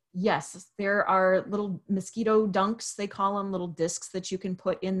 Yes, there are little mosquito dunks, they call them, little discs that you can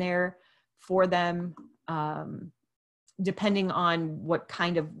put in there for them, depending on what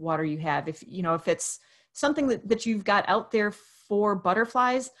kind of water you have. If it's something that you've got out there for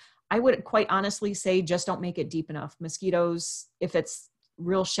butterflies, I would quite honestly say just don't make it deep enough. Mosquitoes, if it's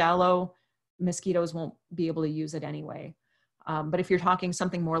real shallow, mosquitoes won't be able to use it anyway. But if you're talking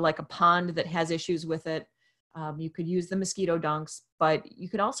something more like a pond that has issues with it, you could use the mosquito dunks, but you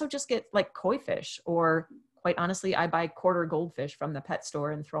could also just get like koi fish, or quite honestly, I buy quarter goldfish from the pet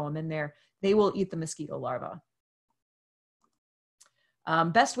store and throw them in there. They will eat the mosquito larva.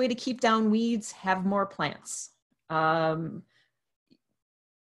 Best way to keep down weeds, have more plants. Sounds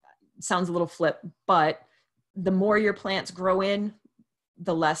a little flip, but the more your plants grow in,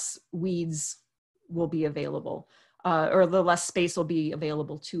 the less weeds will be available, or the less space will be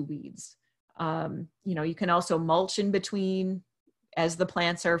available to weeds. You can also mulch in between as the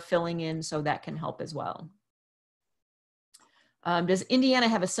plants are filling in, so that can help as well. Does Indiana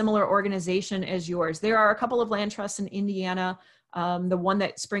have a similar organization as yours? There are a couple of land trusts in Indiana. The one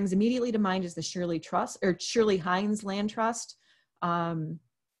that springs immediately to mind is the Shirley Trust, or Shirley Hines Land Trust.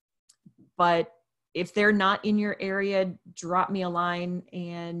 But if they're not in your area, drop me a line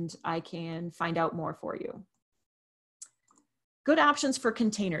and I can find out more for you. Good options for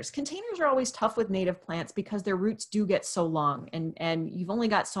containers. Containers are always tough with native plants because their roots do get so long, and you've only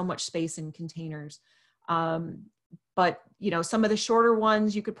got so much space in containers. But some of the shorter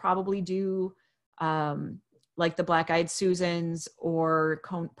ones you could probably do, like the black-eyed Susans or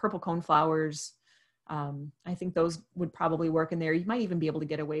purple coneflowers. I think those would probably work in there. You might even be able to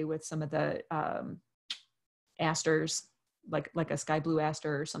get away with some of the asters, like a sky blue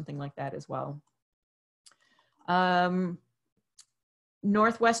aster or something like that as well.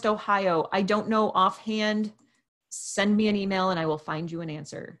 Northwest Ohio, I don't know offhand. Send me an email and I will find you an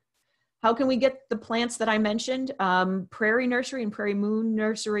answer. How can we get the plants that I mentioned? Prairie Nursery and Prairie Moon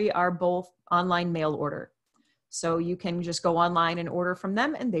Nursery are both online mail order. So you can just go online and order from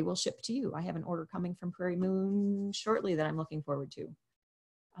them and they will ship to you. I have an order coming from Prairie Moon shortly that I'm looking forward to.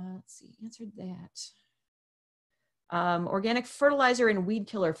 Let's see, answered that. Organic fertilizer and weed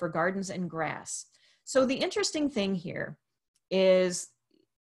killer for gardens and grass. So the interesting thing here is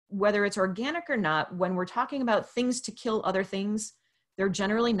whether it's organic or not, when we're talking about things to kill other things, they're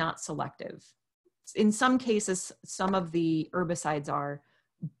generally not selective. In some cases, some of the herbicides are,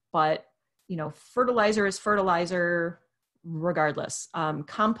 but fertilizer is fertilizer regardless.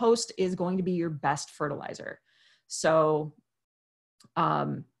 Compost is going to be your best fertilizer. So,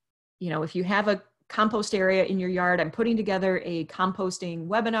 if you have a compost area in your yard, I'm putting together a composting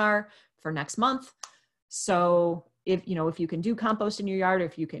webinar for next month. So if you can do compost in your yard, or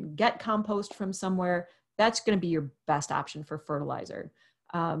if you can get compost from somewhere, that's going to be your best option for fertilizer.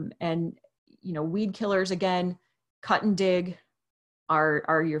 And weed killers, again, cut and dig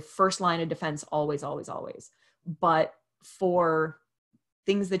are your first line of defense, always, always, always. But for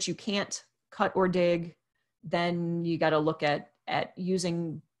things that you can't cut or dig, then you got to look at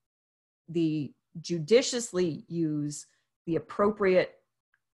using judiciously use the appropriate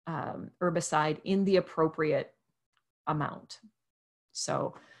herbicide in the appropriate amount.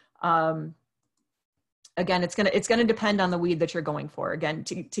 So again, it's gonna depend on the weed that you're going for. Again,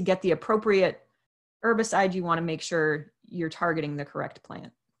 to get the appropriate herbicide, you want to make sure you're targeting the correct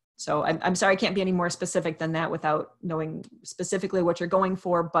plant. So I'm sorry I can't be any more specific than that without knowing specifically what you're going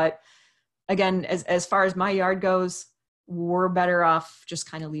for. But again, as far as my yard goes, we're better off just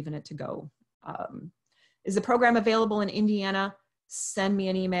kind of leaving it to go. Is the program available in Indiana? Send me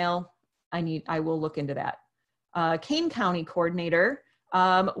an email. I will look into that. Kane County coordinator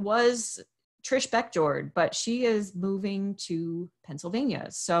was Trish Beckjord, but she is moving to Pennsylvania.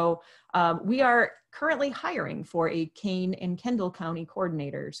 So we are currently hiring for a Kane and Kendall County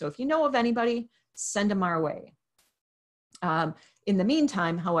coordinator. So if you know of anybody, send them our way. In the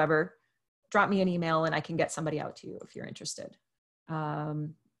meantime, however, drop me an email and I can get somebody out to you if you're interested.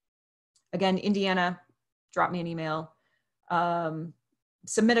 Again, Indiana, drop me an email.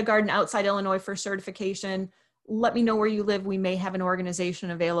 Submit a garden outside Illinois for certification. Let me know where you live. We may have an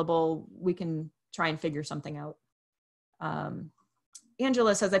organization available. We can try and figure something out.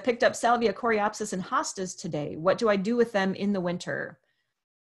 Angela says, I picked up Salvia, Coreopsis, and hostas today. What do I do with them in the winter?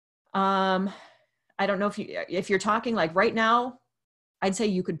 I don't know if you're talking like right now, I'd say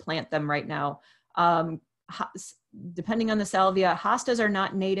you could plant them right now. Depending on the salvia, hostas are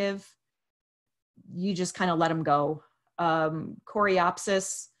not native. You just kind of let them go.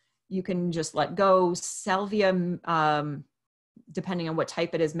 Coreopsis, you can just let go. Salvia, depending on what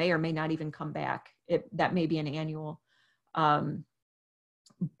type it is, may or may not even come back. That may be an annual.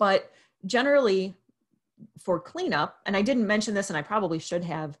 But generally for cleanup, and I didn't mention this and I probably should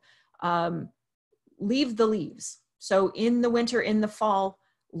have, leave the leaves. So in the winter, in the fall,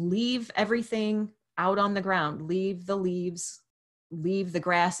 leave everything out on the ground. Leave the leaves, leave the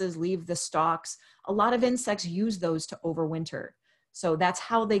grasses, leave the stalks. A lot of insects use those to overwinter. So that's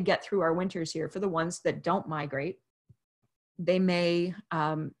how they get through our winters here. For the ones that don't migrate, they may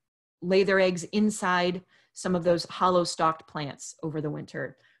lay their eggs inside some of those hollow stalked plants over the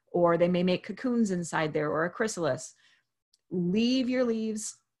winter, or they may make cocoons inside there, or a chrysalis. Leave your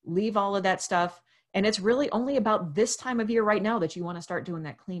leaves, leave all of that stuff. And it's really only about this time of year right now that you want to start doing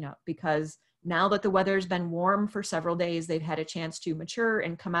that cleanup, because now that the weather's been warm for several days, they've had a chance to mature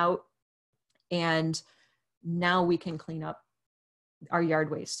and come out, and now we can clean up our yard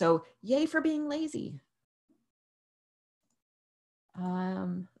waste. So yay for being lazy.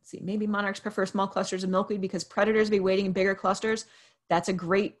 Let's see, maybe monarchs prefer small clusters of milkweed because predators be waiting in bigger clusters. That's a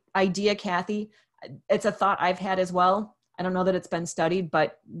great idea, Kathy. It's a thought I've had as well. I don't know that it's been studied,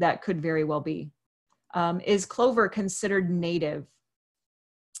 but that could very well be. Is clover considered native?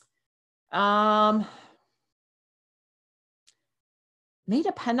 May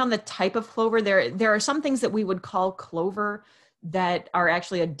depend on the type of clover. There are some things that we would call clover that are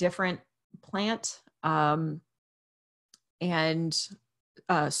actually a different plant.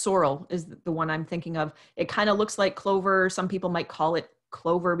 Sorrel is the one I'm thinking of. It kind of looks like clover. Some people might call it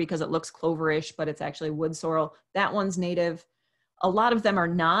clover because it looks cloverish, but it's actually wood sorrel. That one's native. A lot of them are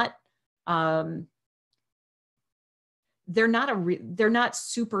not. They're not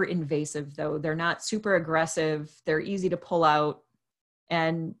super invasive though. They're not super aggressive. They're easy to pull out,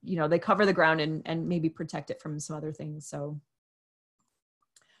 and they cover the ground and maybe protect it from some other things. So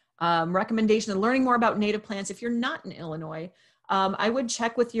recommendation of learning more about native plants. If you're not in Illinois, I would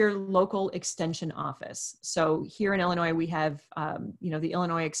check with your local extension office. So here in Illinois, we have, the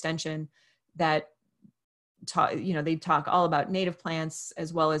Illinois extension that, they talk all about native plants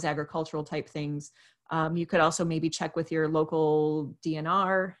as well as agricultural type things. You could also maybe check with your local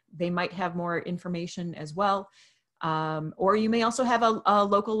DNR. They might have more information as well. Or you may also have a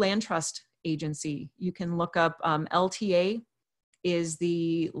local land trust agency. You can look up LTA is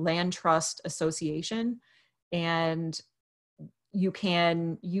the Land Trust Association, and you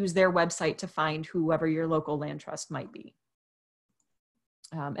can use their website to find whoever your local land trust might be.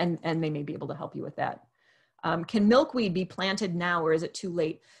 And they may be able to help you with that. Can milkweed be planted now, or is it too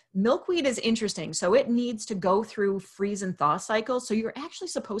late? Milkweed is interesting. So it needs to go through freeze and thaw cycles. So you're actually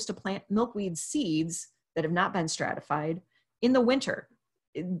supposed to plant milkweed seeds that have not been stratified in the winter.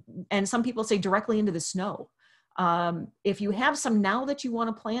 And some people say directly into the snow. If you have some now that you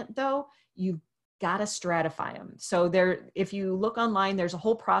want to plant though, you've got to stratify them. So if you look online, there's a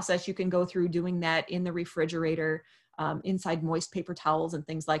whole process you can go through doing that in the refrigerator, inside moist paper towels and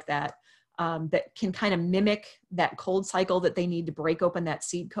things like that. That can kind of mimic that cold cycle that they need to break open that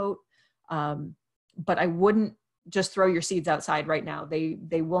seed coat. But I wouldn't just throw your seeds outside right now.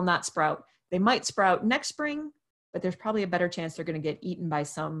 They will not sprout. They might sprout next spring, but there's probably a better chance they're going to get eaten by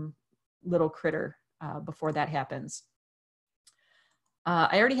some little critter before that happens.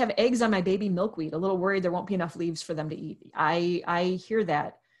 I already have eggs on my baby milkweed. A little worried there won't be enough leaves for them to eat. I hear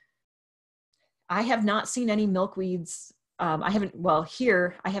that. I have not seen any milkweeds. I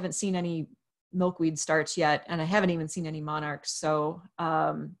haven't seen any milkweed starts yet, and I haven't even seen any monarchs. So,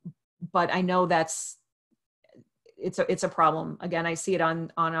 but I know it's a problem. Again, I see it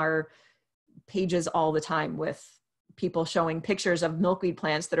on our pages all the time with people showing pictures of milkweed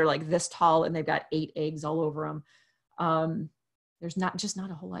plants that are like this tall and they've got 8 eggs all over them. There's not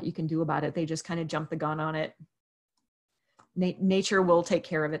a whole lot you can do about it. They just kind of jump the gun on it. Nature will take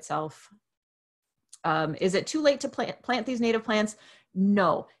care of itself. Is it too late to plant these native plants?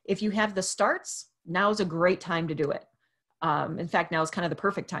 No. If you have the starts, now is a great time to do it. In fact, now is kind of the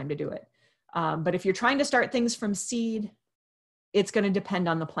perfect time to do it. But if you're trying to start things from seed, it's going to depend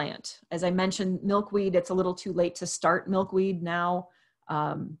on the plant. As I mentioned, milkweed, it's a little too late to start milkweed now.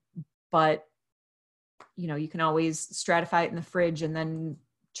 But you know, you can always stratify it in the fridge and then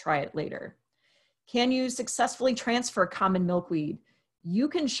try it later. Can you successfully transfer common milkweed? You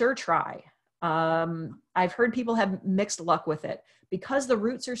can sure try. I've heard people have mixed luck with it. Because the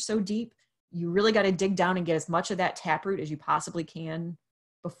roots are so deep, you really got to dig down and get as much of that taproot as you possibly can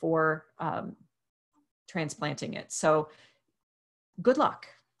before transplanting it. So good luck.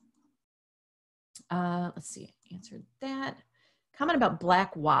 Let's see, answered that. Comment about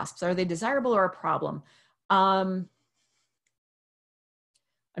black wasps. Are they desirable or a problem?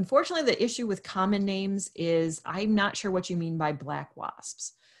 Unfortunately, the issue with common names is I'm not sure what you mean by black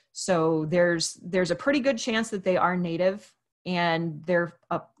wasps. So there's a pretty good chance that they are native and they're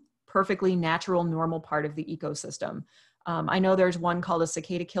a perfectly natural, normal part of the ecosystem. I know there's one called a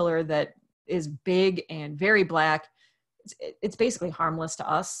cicada killer that is big and very black. It's basically harmless to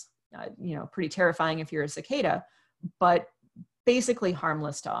us, you know, pretty terrifying if you're a cicada, but basically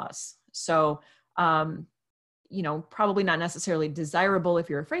harmless to us. So, you know, probably not necessarily desirable if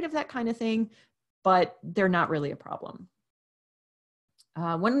you're afraid of that kind of thing, but they're not really a problem.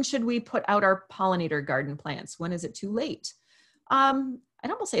 When should we put out our pollinator garden plants? When is it too late? I'd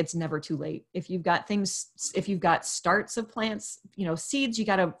almost say it's never too late. If you've got things, if you've got starts of plants, you know, seeds, you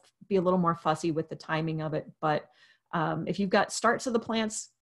got to be a little more fussy with the timing of it. But if you've got starts of the plants,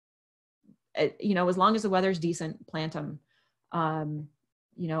 you know, as long as the weather's decent, plant them.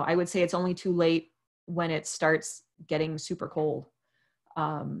 You know, I would say it's only too late when it starts getting super cold.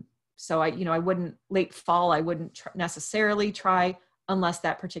 So I wouldn't, late fall, I wouldn't necessarily try unless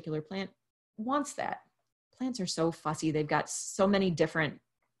that particular plant wants that. Plants are so fussy. They've got so many different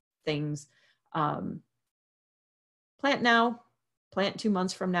things. Plant now, plant 2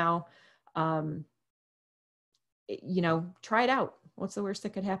 months from now. You know, try it out. What's the worst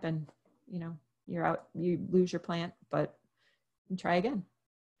that could happen? You know, you're out, you lose your plant, but try again.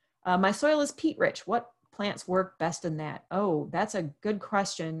 My soil is peat rich. What plants work best in that? Oh, that's a good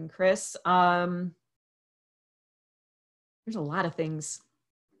question, Chris. There's a lot of things.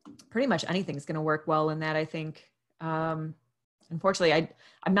 Pretty much anything's going to work well in that, I think. Unfortunately,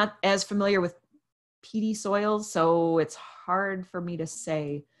 I'm not as familiar with peaty soils, so it's hard for me to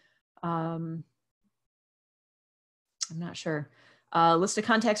say. I'm not sure. List of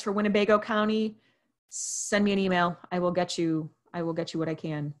contacts for Winnebago County. Send me an email. I will get you what I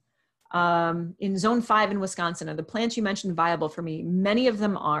can. In Zone 5 in Wisconsin, are the plants you mentioned viable for me? Many of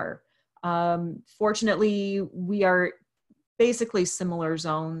them are. Fortunately, we are basically similar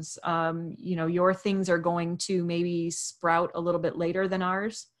zones. You know, your things are going to maybe sprout a little bit later than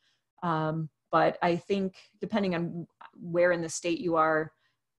ours. But I think depending on where in the state you are,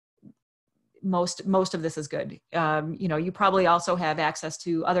 most of this is good. You know, you probably also have access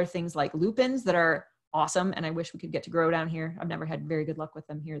to other things like lupins that are awesome. And I wish we could get to grow down here. I've never had very good luck with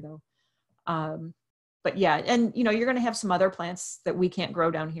them here though. But yeah, and you know, you're going to have some other plants that we can't grow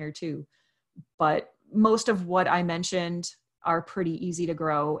down here too. But most of what I mentioned are pretty easy to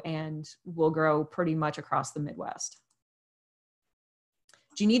grow and will grow pretty much across the Midwest.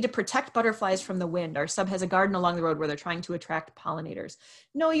 Do you need to protect butterflies from the wind? Our sub has a garden along the road where they're trying to attract pollinators.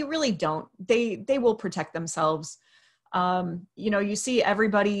 No, you really don't. They will protect themselves. You know, you see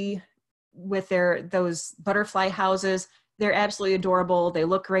everybody with those butterfly houses. They're absolutely adorable. They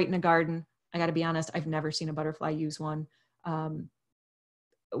look great in a garden. I got to be honest, I've never seen a butterfly use one.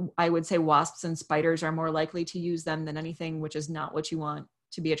 I would say wasps and spiders are more likely to use them than anything, which is not what you want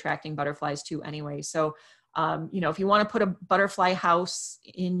to be attracting butterflies to anyway. So, you know, if you want to put a butterfly house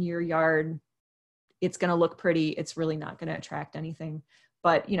in your yard, it's going to look pretty. It's really not going to attract anything.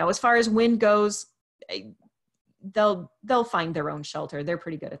 But, you know, as far as wind goes, they'll find their own shelter. They're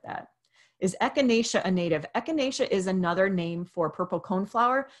pretty good at that. Is echinacea a native? Echinacea is another name for purple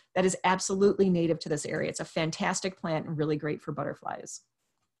coneflower that is absolutely native to this area. It's a fantastic plant and really great for butterflies.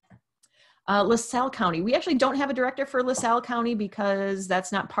 LaSalle County. We actually don't have a director for LaSalle County because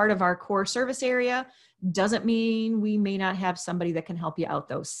that's not part of our core service area. Doesn't mean we may not have somebody that can help you out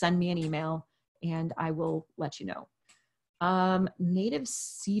though. Send me an email and I will let you know. Native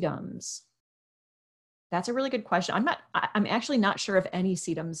sedums. That's a really good question. I'm actually not sure of any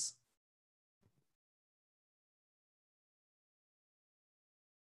sedums.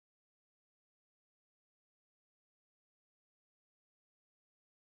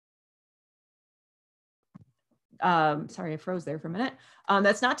 sorry, I froze there for a minute.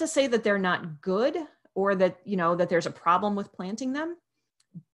 That's not to say that they're not good or that, you know, that there's a problem with planting them,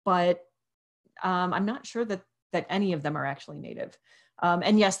 but I'm not sure that any of them are actually native.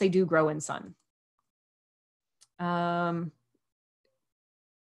 And yes, they do grow in sun.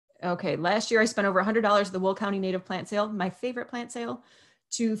 Okay, last year I spent over $100 at the Will County Native Plant Sale, my favorite plant sale,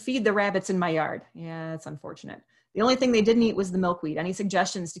 to feed the rabbits in my yard. Yeah, it's unfortunate. The only thing they didn't eat was the milkweed. Any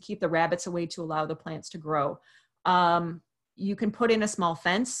suggestions to keep the rabbits away to allow the plants to grow? You can put in a small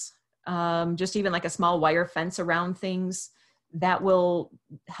fence, just even like a small wire fence around things. That will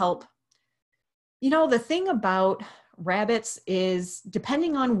help. You know, the thing about rabbits is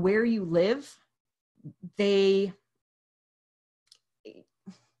depending on where you live, it's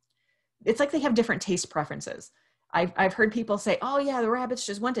like they have different taste preferences. I've heard people say, oh yeah, the rabbits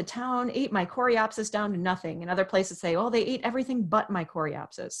just went to town, ate my coreopsis down to nothing. And other places say, oh, they ate everything but my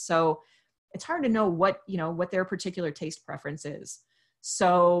coreopsis. So it's hard to know what, you know, what their particular taste preference is.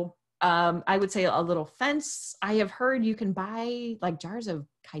 So I would say a little fence. I have heard you can buy like jars of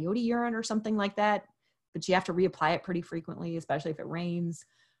coyote urine or something like that, but you have to reapply it pretty frequently, especially if it rains.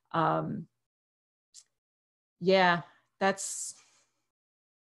 Yeah, that's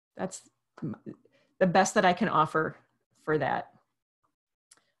the best that I can offer for that.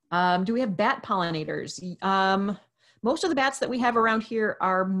 Do we have bat pollinators? Most of the bats that we have around here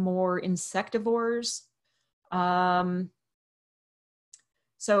are more insectivores.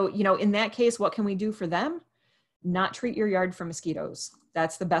 So, you know, in that case, what can we do for them? Not treat your yard for mosquitoes.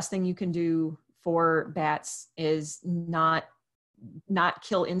 That's the best thing you can do for bats, is not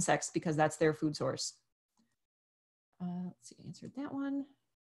kill insects, because that's their food source. Let's see, I answered that one.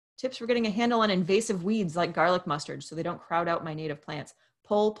 Tips for getting a handle on invasive weeds like garlic mustard so they don't crowd out my native plants.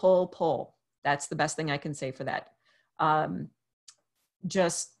 Pull, pull, pull. That's the best thing I can say for that.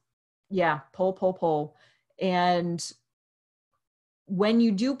 Just, yeah, pull, pull, pull. And when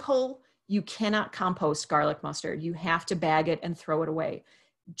you do pull, you cannot compost garlic mustard. You have to bag it and throw it away.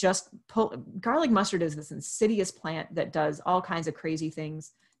 Just pull. Garlic mustard is this insidious plant that does all kinds of crazy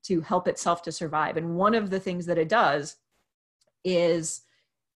things to help itself to survive. And one of the things that it does is,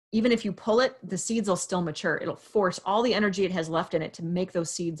 even if you pull it, the seeds will still mature. It'll force all the energy it has left in it to make those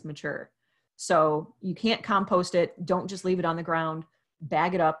seeds mature. So you can't compost it. Don't just leave it on the ground.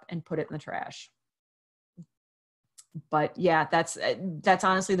 Bag it up and put it in the trash. But yeah, that's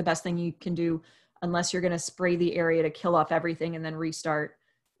honestly the best thing you can do, unless you're going to spray the area to kill off everything and then restart,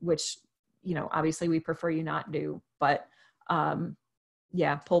 which, you know, obviously we prefer you not do. But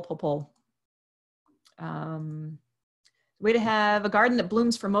yeah, pull, pull, pull. Way to have a garden that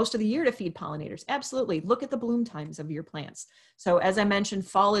blooms for most of the year to feed pollinators. Absolutely. Look at the bloom times of your plants. So as I mentioned,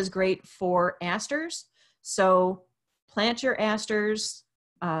 fall is great for asters. So plant your asters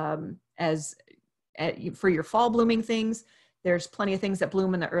for your fall blooming things. There's plenty of things that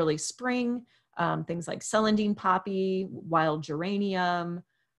bloom in the early spring, things like celandine poppy, wild geranium,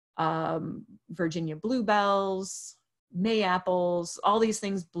 Virginia bluebells, May apples. All these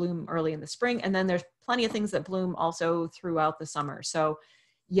things bloom early in the spring. And then there's plenty of things that bloom also throughout the summer. So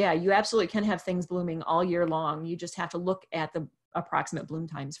yeah, you absolutely can have things blooming all year long. You just have to look at the approximate bloom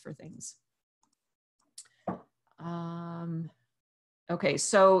times for things. Okay,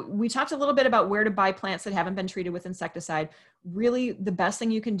 so we talked a little bit about where to buy plants that haven't been treated with insecticide. Really, the best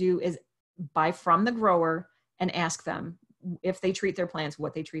thing you can do is buy from the grower and ask them if they treat their plants,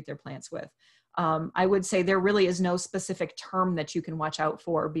 what they treat their plants with. I would say there really is no specific term that you can watch out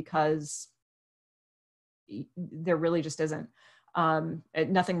for, because there really just isn't.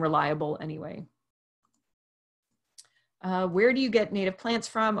 Nothing reliable anyway. Where do you get native plants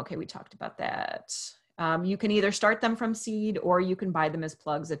from? Okay, we talked about that. You can either start them from seed or you can buy them as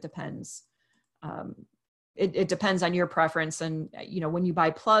plugs. It depends. It depends on your preference. And, you know, when you buy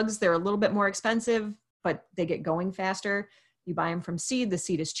plugs, they're a little bit more expensive, but they get going faster. You buy them from seed, the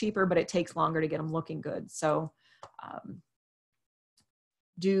seed is cheaper, but it takes longer to get them looking good. So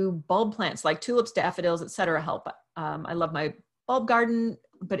do bulb plants like tulips, daffodils, etc. help? I love my bulb garden,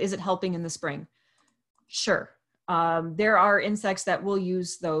 but is it helping in the spring? Sure. There are insects that will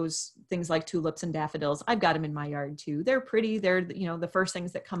use those things like tulips and daffodils. I've got them in my yard too. They're pretty. They're, you know, the first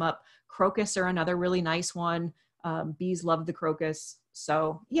things that come up. Crocus are another really nice one. Bees love the crocus.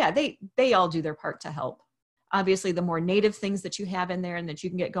 So yeah, they all do their part to help. Obviously, the more native things that you have in there and that you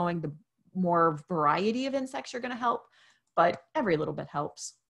can get going, the more variety of insects you're going to help, but every little bit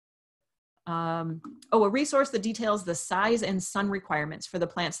helps. A resource that details the size and sun requirements for the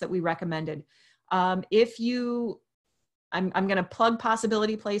plants that we recommended. I'm going to plug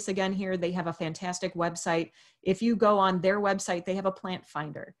Possibility Place again here. They have a fantastic website. If you go on their website, they have a plant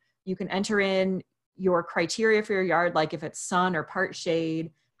finder. You can enter in your criteria for your yard, like if it's sun or part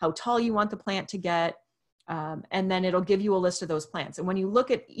shade, how tall you want the plant to get, and then it'll give you a list of those plants. And when you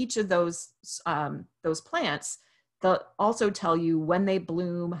look at each of those plants, they'll also tell you when they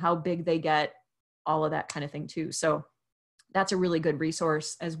bloom, how big they get, all of that kind of thing too. So that's a really good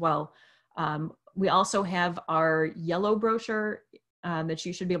resource as well. We also have our yellow brochure that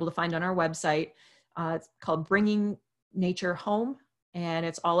you should be able to find on our website. It's called Bringing Nature Home, and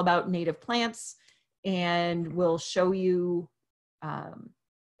it's all about native plants, and we'll show you,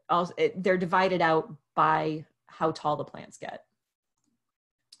 they're divided out by how tall the plants get.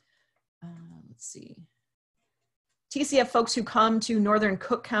 Let's see. TCF folks who come to Northern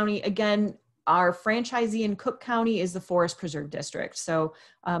Cook County, again, our franchisee in Cook County is the Forest Preserve District. So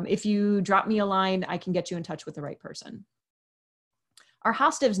if you drop me a line, I can get you in touch with the right person. Are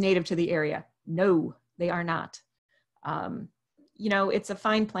hostas native to the area? No, they are not. You know, it's a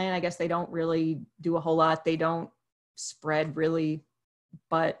fine plant. I guess they don't really do a whole lot. They don't spread really,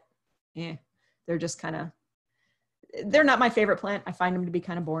 but they're just kind of, they're not my favorite plant. I find them to be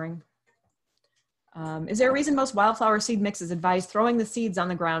kind of boring. Is there a reason most wildflower seed mixes advise throwing the seeds on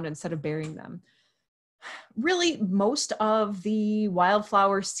the ground instead of burying them? Really, most of the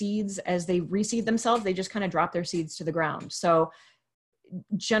wildflower seeds, as they reseed themselves, they just kind of drop their seeds to the ground. So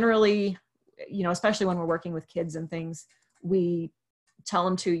generally, you know, especially when we're working with kids and things, we tell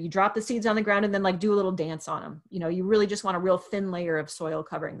them you drop the seeds on the ground and then like do a little dance on them. You know, you really just want a real thin layer of soil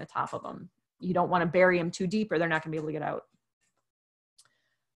covering the top of them. You don't want to bury them too deep or they're not going to be able to get out.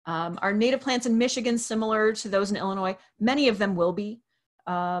 Are native plants in Michigan similar to those in Illinois? Many of them will be.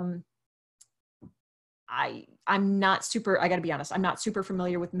 I'm not super, I gotta be honest, I'm not super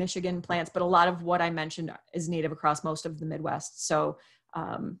familiar with Michigan plants, but a lot of what I mentioned is native across most of the Midwest. So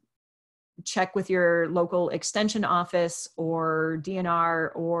check with your local extension office or DNR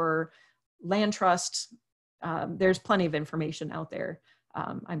or land trust. There's plenty of information out there.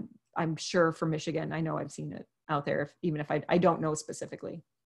 I'm sure for Michigan, I know I've seen it out there, even if I don't know specifically.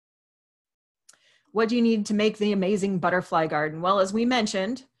 What do you need to make the amazing butterfly garden? Well, as we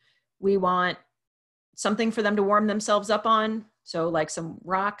mentioned, we want something for them to warm themselves up on. So like some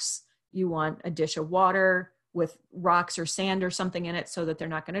rocks, you want a dish of water with rocks or sand or something in it so that they're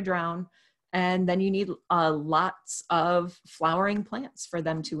not going to drown. And then you need lots of flowering plants for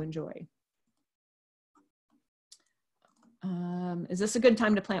them to enjoy. Is this a good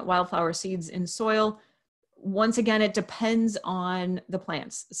time to plant wildflower seeds in soil? Once again, it depends on the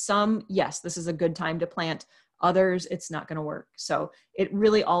plants. Some, yes, this is a good time to plant. Others, it's not going to work. So it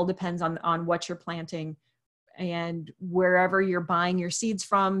really all depends on what you're planting, and wherever you're buying your seeds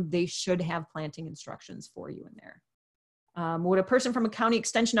from, they should have planting instructions for you in there. Would a person from a county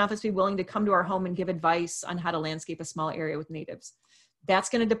extension office be willing to come to our home and give advice on how to landscape a small area with natives? That's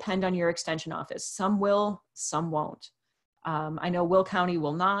going to depend on your extension office. Some will, some won't. I know Will County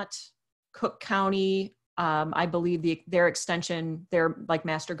will not. Cook County, I believe their extension, their like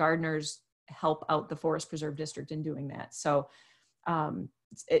master gardeners help out the Forest Preserve District in doing that. So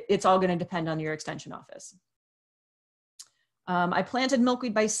it's all going to depend on your extension office. I planted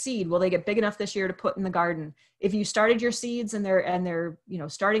milkweed by seed. Will they get big enough this year to put in the garden? If you started your seeds and they're you know,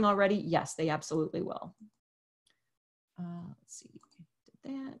 starting already, yes, they absolutely will. Let's see,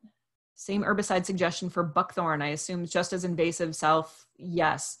 did that. Same herbicide suggestion for buckthorn. I assume just as invasive south.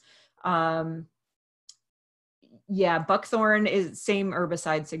 Yes. Yeah, buckthorn is same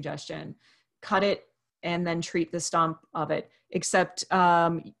herbicide suggestion. Cut it and then treat the stump of it, except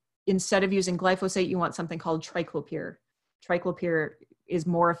instead of using glyphosate, you want something called triclopyr. Triclopyr is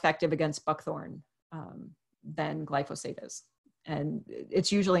more effective against buckthorn than glyphosate is. And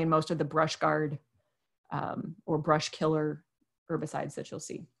it's usually in most of the brush guard or brush killer herbicides that you'll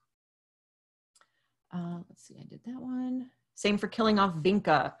see. Let's see, I did that one. Same for killing off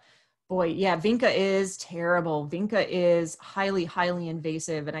vinca. Boy, yeah, vinca is terrible. Vinca is highly, highly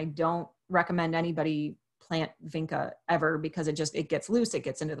invasive, and I don't recommend anybody plant vinca ever because it gets loose, it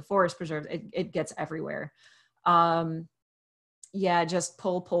gets into the forest preserves, it gets everywhere. Yeah, just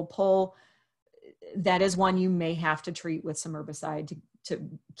pull. That is one you may have to treat with some herbicide to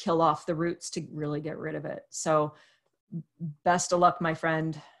kill off the roots to really get rid of it. So best of luck, my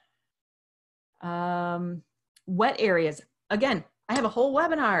friend. Wet areas. Again, I have a whole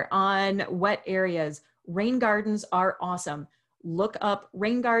webinar on wet areas. Rain gardens are awesome. Look up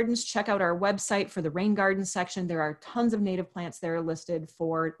rain gardens, check out our website for the rain garden section. There are tons of native plants that are listed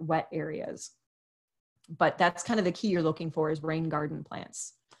for wet areas. But that's kind of the key you're looking for is rain garden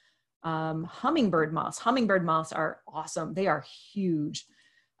plants. Hummingbird moths. Hummingbird moths are awesome. They are huge.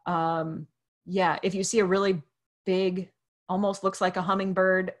 Yeah, if you see a really big, almost looks like a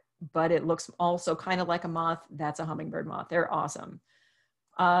hummingbird, but it looks also kind of like a moth. That's a hummingbird moth. They're awesome.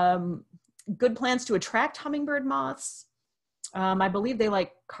 Good plants to attract hummingbird moths. I believe they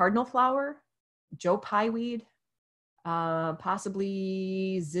like cardinal flower, Joe Pye weed,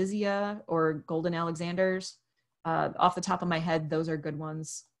 possibly Zizia or golden Alexanders. Off the top of my head, those are good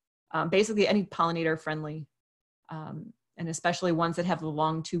ones. Basically any pollinator friendly, and especially ones that have the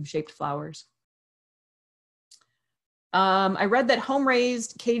long tube-shaped flowers. I read that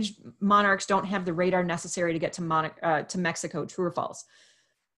home-raised caged monarchs don't have the radar necessary to get to Mexico. True or false?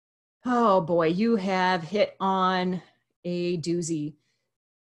 Oh boy, you have hit on a doozy.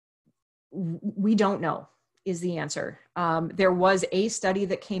 We don't know is the answer. There was a study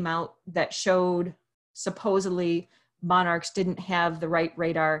that came out that showed supposedly monarchs didn't have the right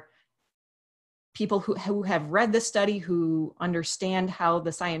radar. People who have read the study, who understand how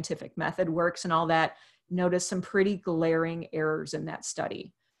the scientific method works and all that, noticed some pretty glaring errors in that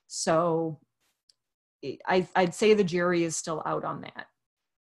study. So I'd say the jury is still out on that.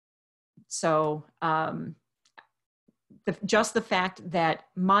 So just the fact that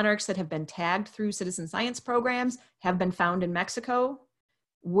monarchs that have been tagged through citizen science programs have been found in Mexico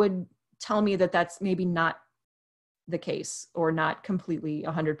would tell me that that's maybe not the case, or not completely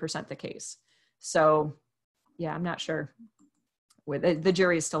 100% the case. So yeah, I'm not sure. The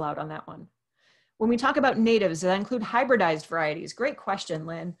jury is still out on that one. When we talk about natives, does that include hybridized varieties? Great question,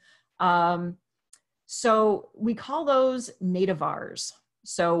 Lynn. So we call those nativars.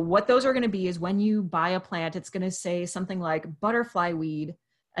 So what those are going to be is when you buy a plant, it's going to say something like butterfly weed,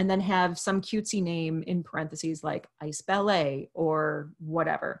 and then have some cutesy name in parentheses like ice ballet or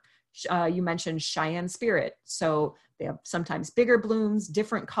whatever. You mentioned Cheyenne spirit. So they have sometimes bigger blooms,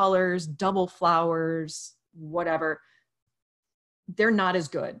 different colors, double flowers, whatever. They're not as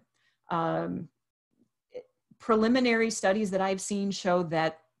good. Preliminary studies that I've seen show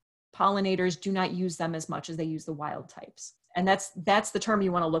that pollinators do not use them as much as they use the wild types. And that's the term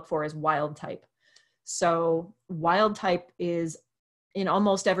you want to look for, is wild type. So wild type is in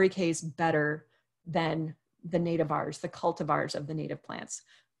almost every case better than the nativars, the cultivars of the native plants.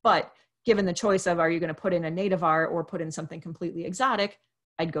 But given the choice of, are you going to put in a nativar or put in something completely exotic,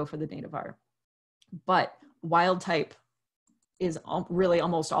 I'd go for the nativar. But wild type is really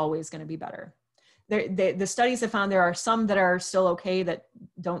almost always going to be better. The studies have found there are some that are still okay, that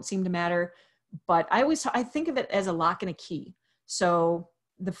don't seem to matter. But I think of it as a lock and a key. So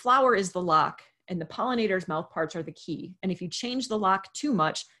the flower is the lock and the pollinator's mouth parts are the key. And if you change the lock too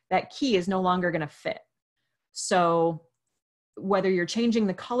much, that key is no longer going to fit. So whether you're changing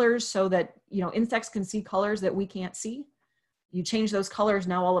the colors so that, insects can see colors that we can't see, you change those colors,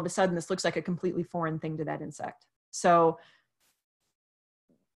 now all of a sudden this looks like a completely foreign thing to that insect. So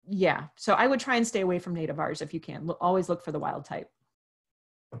yeah, so I would try and stay away from nativars if you can. Always look for the wild type.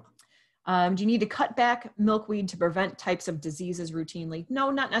 Do you need to cut back milkweed to prevent types of diseases routinely? No,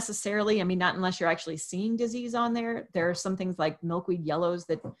 not necessarily. I mean, not unless you're actually seeing disease on there. There are some things like milkweed yellows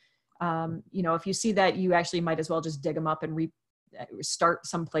that, if you see that, you actually might as well just dig them up and start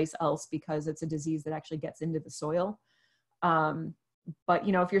someplace else, because it's a disease that actually gets into the soil. But,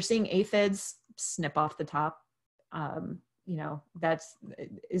 if you're seeing aphids, snip off the top. That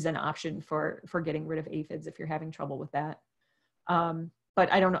is an option for getting rid of aphids if you're having trouble with that. But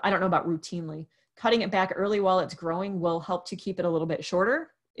I don't know about routinely. Cutting it back early while it's growing will help to keep it a little bit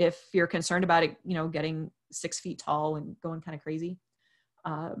shorter if you're concerned about it, getting 6 feet tall and going kind of crazy.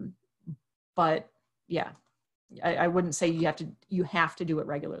 But yeah, I wouldn't say you have to do it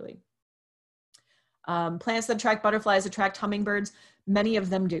regularly. Plants that attract butterflies attract hummingbirds. Many of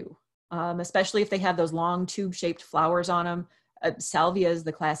them do, especially if they have those long tube-shaped flowers on them. Salvia is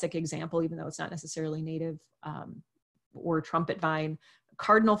the classic example, even though it's not necessarily native, or trumpet vine.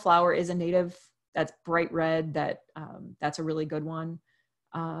 Cardinal flower is a native. That's bright red. That's a really good one.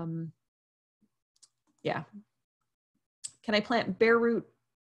 Yeah. Can I plant bare root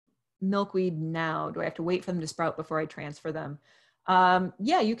milkweed now? Do I have to wait for them to sprout before I transfer them?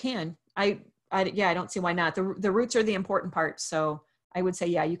 Yeah, you can. I don't see why not. The roots are the important part. So I would say,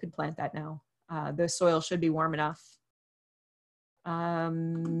 yeah, you could plant that now. The soil should be warm enough.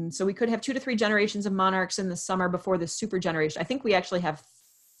 So we could have 2 to 3 generations of monarchs in the summer before the super generation. I think we actually have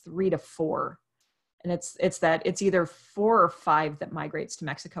 3 to 4, and it's either 4 or 5 that migrates to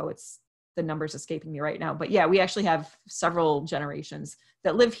Mexico. It's the numbers escaping me right now, but yeah, we actually have several generations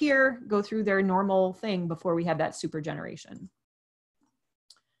that live here, go through their normal thing before we have that super generation.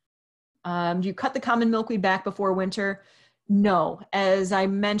 Do you cut the common milkweed back before winter? No, as I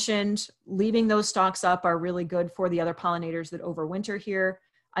mentioned, leaving those stalks up are really good for the other pollinators that overwinter here.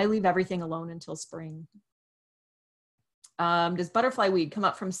 I leave everything alone until spring. Does butterfly weed come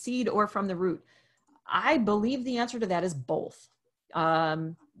up from seed or from the root? I believe the answer to that is both.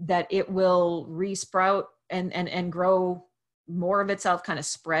 That it will resprout and grow more of itself, kind of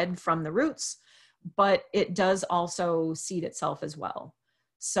spread from the roots, but it does also seed itself as well.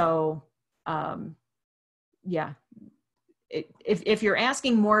 So yeah, if you're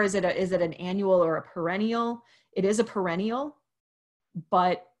asking more, is it an annual or a perennial? It is a perennial,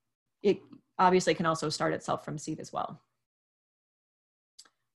 but it obviously can also start itself from seed as well.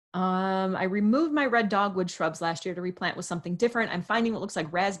 I removed my red dogwood shrubs last year to replant with something different. I'm finding what looks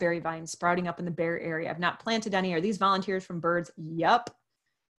like raspberry vines sprouting up in the bare area. I've not planted any. Are these volunteers from birds? Yep.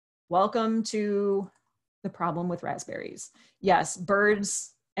 Welcome to the problem with raspberries. Yes,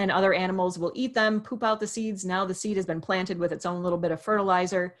 birds and other animals will eat them, poop out the seeds. Now the seed has been planted with its own little bit of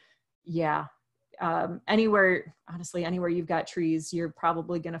fertilizer. Yeah. Anywhere, honestly, anywhere you've got trees, you're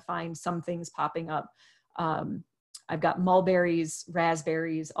probably going to find some things popping up. I've got mulberries,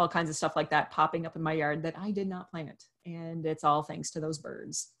 raspberries, all kinds of stuff like that popping up in my yard that I did not plant. And it's all thanks to those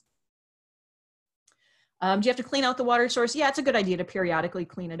birds. Do you have to clean out the water source? Yeah, it's a good idea to periodically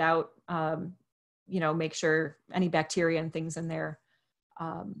clean it out. You know, make sure any bacteria and things in there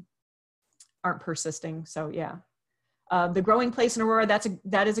aren't persisting. So yeah. The growing place in Aurora,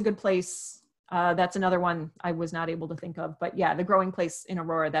 that is a good place. That's another one I was not able to think of. But yeah, the growing place in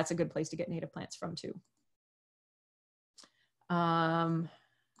Aurora, that's a good place to get native plants from too.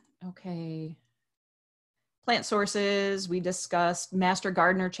 Okay. Plant sources, we discussed master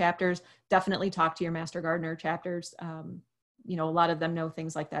gardener chapters. Definitely talk to your master gardener chapters. You know, a lot of them know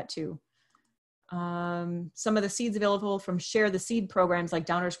things like that too. Some of the seeds available from Share the Seed programs like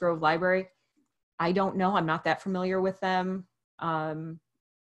Downers Grove Library. I don't know, I'm not that familiar with them.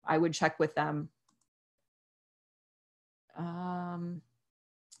 I would check with them.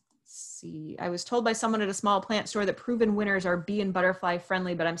 See, I was told by someone at a small plant store that proven winners are bee and butterfly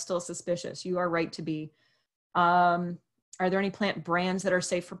friendly, but I'm still suspicious. You are right to be. Are there any plant brands that are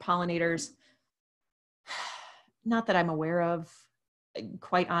safe for pollinators? Not that I'm aware of,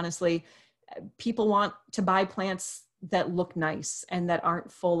 quite honestly. People want to buy plants that look nice and that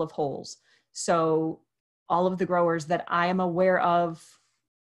aren't full of holes. So all of the growers that I am aware of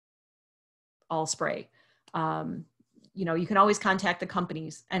all spray. You know, you can always contact the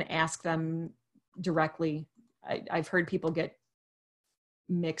companies and ask them directly. I've heard people get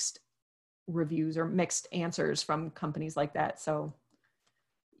mixed reviews or mixed answers from companies like that. So,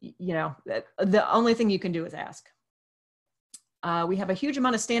 you know, the only thing you can do is ask. We have a huge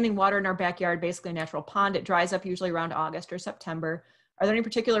amount of standing water in our backyard, basically a natural pond. It dries up usually around August or September. Are there any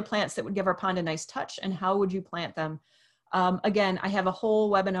particular plants that would give our pond a nice touch, and how would you plant them? Again, I have a whole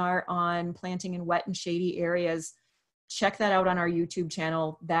webinar on planting in wet and shady areas. Check that out on our YouTube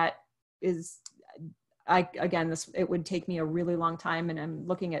channel. That is, again, it would take me a really long time, and I'm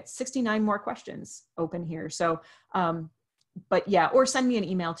looking at 69 more questions open here. So, but yeah, or send me an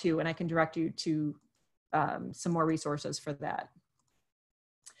email too, and I can direct you to some more resources for that.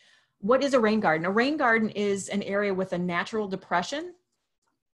 What is a rain garden? A rain garden is an area with a natural depression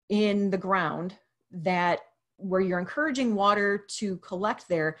in the ground where you're encouraging water to collect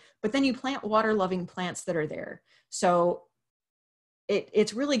there, but then you plant water-loving plants that are there. So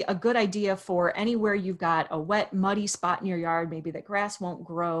it's really a good idea for anywhere you've got a wet, muddy spot in your yard, maybe that grass won't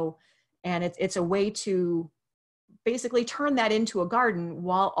grow, and it's a way to basically turn that into a garden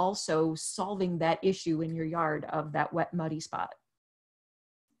while also solving that issue in your yard of that wet, muddy spot.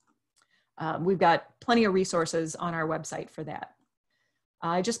 We've got plenty of resources on our website for that.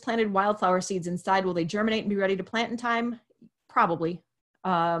 I just planted wildflower seeds inside. Will they germinate and be ready to plant in time? Probably.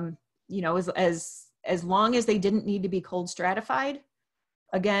 You know, as long as they didn't need to be cold stratified,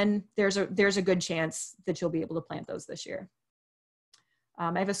 again, there's a good chance that you'll be able to plant those this year.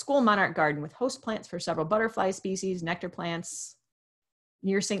 I have a school monarch garden with host plants for several butterfly species, nectar plants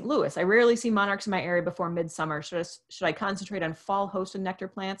near St. Louis. I rarely see monarchs in my area before midsummer. Should I concentrate on fall host and nectar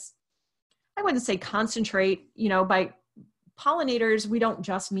plants? I wouldn't say concentrate. You know, by pollinators, we don't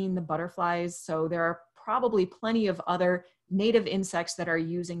just mean the butterflies. So there are probably plenty of other native insects that are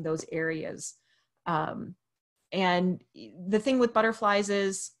using those areas. And the thing with butterflies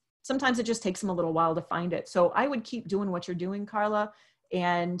is sometimes it just takes them a little while to find it. So I would keep doing what you're doing, Carla.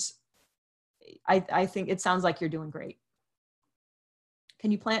 And I think it sounds like you're doing great.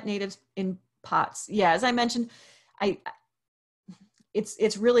 Can you plant natives in pots? Yeah, as I mentioned,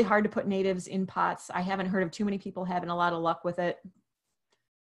 it's really hard to put natives in pots. I haven't heard of too many people having a lot of luck with it.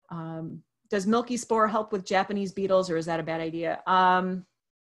 Does milky spore help with Japanese beetles, or is that a bad idea? I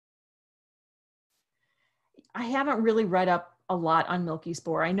haven't really read up a lot on milky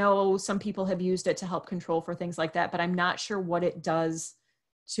spore. I know some people have used it to help control for things like that, but I'm not sure what it does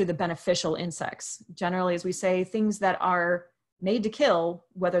to the beneficial insects. Generally, as we say, things that are made to kill,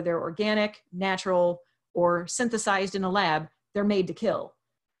 whether they're organic, natural, or synthesized in a lab, they're made to kill.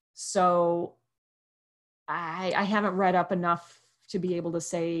 So I haven't read up enough to be able to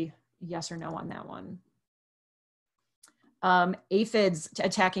say yes or no on that one. Aphids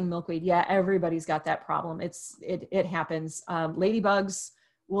attacking milkweed. Yeah, everybody's got that problem. It happens. Ladybugs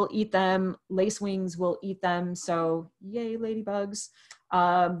will eat them. Lacewings will eat them. So yay, ladybugs.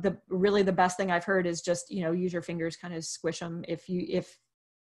 Really the best thing I've heard is just, use your fingers, kind of squish them. If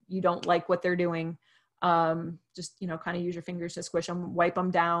you don't like what they're doing, just, kind of use your fingers to squish them, wipe them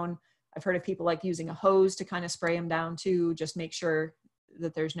down. I've heard of people like using a hose to kind of spray them down too. Just make sure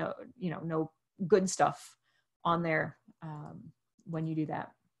that there's no good stuff on there when you do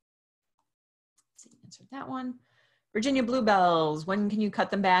that. Let's see, answered that one. Virginia bluebells, when can you cut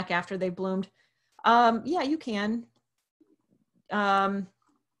them back after they've bloomed? Yeah, you can. Yeah,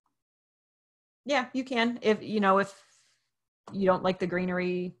 you can. If you don't like the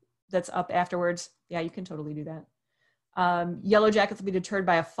greenery that's up afterwards, yeah, you can totally do that. Yellow jackets will be deterred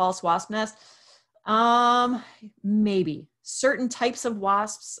by a false wasp nest. Maybe. Certain types of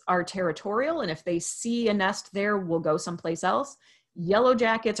wasps are territorial, and if they see a nest there, will go someplace else. Yellow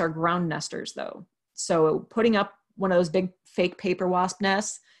jackets are ground nesters, though. So putting up one of those big fake paper wasp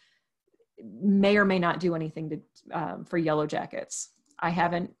nests may or may not do anything for yellow jackets. I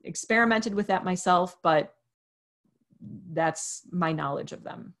haven't experimented with that myself, but that's my knowledge of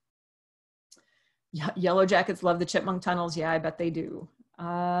them. Yellow jackets love the chipmunk tunnels. Yeah, I bet they do.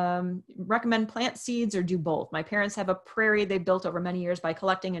 Recommend plant seeds or do both. My parents have a prairie they built over many years by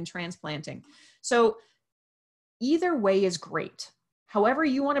collecting and transplanting. So either way is great. However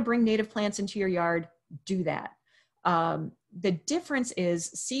you want to bring native plants into your yard, do that. The difference is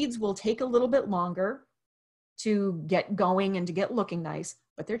seeds will take a little bit longer to get going and to get looking nice,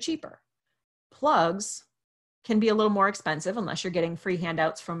 but they're cheaper. Plugs can be a little more expensive unless you're getting free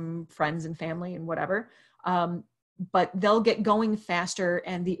handouts from friends and family and whatever. But they'll get going faster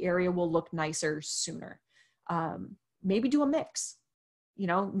and the area will look nicer sooner. Maybe do a mix,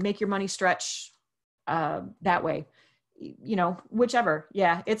 make your money stretch that way, whichever.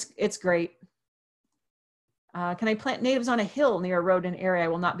 Yeah, it's great. Can I plant natives on a hill near a road in an area I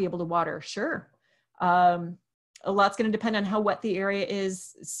will not be able to water? Sure. A lot's going to depend on how wet the area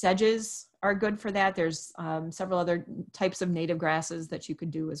is. Sedges are good for that. There's several other types of native grasses that you could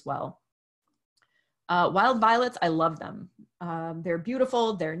do as well. Wild violets, I love them. They're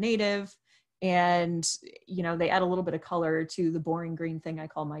beautiful, they're native, and they add a little bit of color to the boring green thing I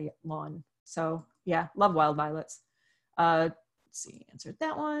call my lawn. So yeah, love wild violets. Let's see, answered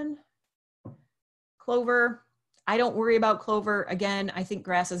that one. Clover, I don't worry about clover. Again, I think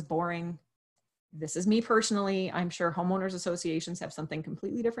grass is boring. This is me personally. I'm sure homeowners associations have something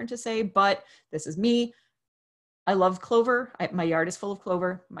completely different to say, but this is me. I love clover. My yard is full of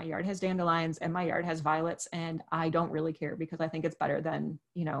clover. My yard has dandelions and my yard has violets, and I don't really care because I think it's better than,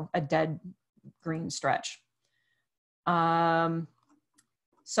 a dead green stretch. Southern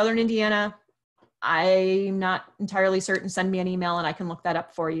Indiana, I'm not entirely certain. Send me an email and I can look that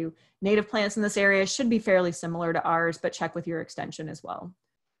up for you. Native plants in this area should be fairly similar to ours, but check with your extension as well.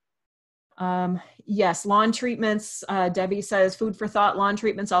 Yes, lawn treatments. Debbie says, food for thought. Lawn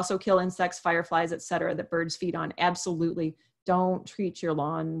treatments also kill insects, fireflies, etc. that birds feed on. Absolutely. Don't treat your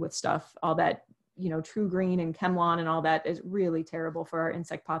lawn with stuff. All that, True Green and ChemLawn and all that is really terrible for our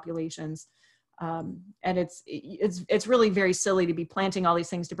insect populations. And it's really very silly to be planting all these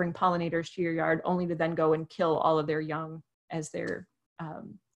things to bring pollinators to your yard, only to then go and kill all of their young as they're,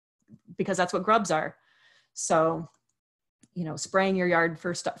 because that's what grubs are. So, spraying your yard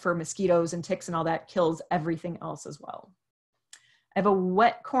for mosquitoes and ticks and all that kills everything else as well. I have a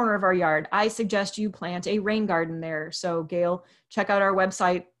wet corner of our yard. I suggest you plant a rain garden there. So Gail, check out our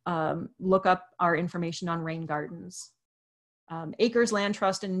website, look up our information on rain gardens. Acres Land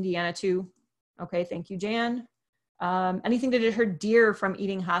Trust in Indiana too. Okay, thank you, Jan. Anything to deter deer from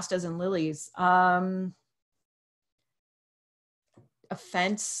eating hostas and lilies? A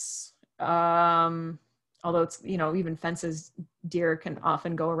fence, although it's, even fences, deer can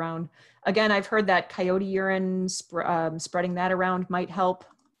often go around. Again, I've heard that coyote urine, spreading that around might help.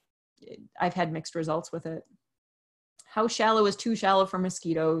 I've had mixed results with it. How shallow is too shallow for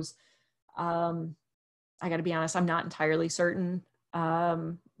mosquitoes? I gotta be honest, I'm not entirely certain.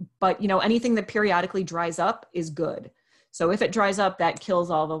 But anything that periodically dries up is good. So if it dries up, that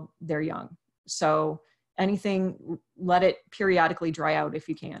kills all their young. So anything, let it periodically dry out if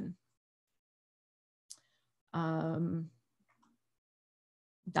you can.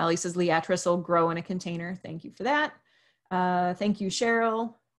 Dolly says Liatris will grow in a container. Thank you for that. Thank you,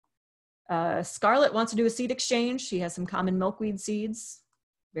 Cheryl. Scarlett wants to do a seed exchange. She has some common milkweed seeds.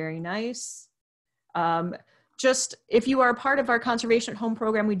 Very nice. Just if you are a part of our Conservation at Home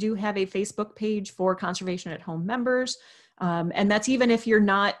program, we do have a Facebook page for Conservation at Home members. And that's even if you're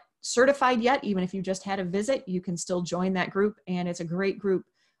not certified yet, even if you just had a visit, you can still join that group. And it's a great group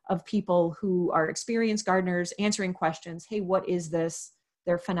of people who are experienced gardeners answering questions. Hey, what is this?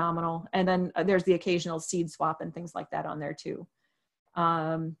 They're phenomenal. And then there's the occasional seed swap and things like that on there too.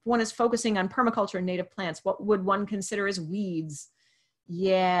 One is focusing on permaculture and native plants. What would one consider as weeds?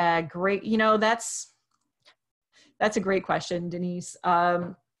 Yeah, great. You know, that's a great question, Denise.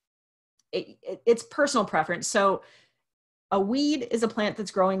 It's personal preference. So a weed is a plant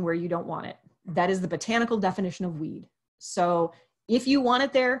that's growing where you don't want it. That is the botanical definition of weed. So if you want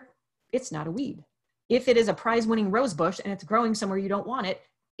it there, it's not a weed. If it is a prize-winning rose bush and it's growing somewhere you don't want it,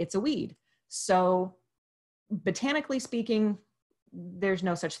 it's a weed. So botanically speaking, there's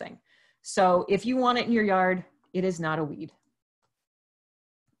no such thing. So if you want it in your yard, it is not a weed.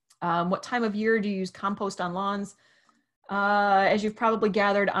 What time of year do you use compost on lawns? As you've probably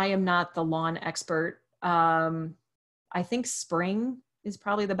gathered, I am not the lawn expert. I think spring is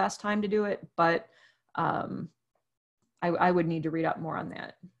probably the best time to do it, but I would need to read up more on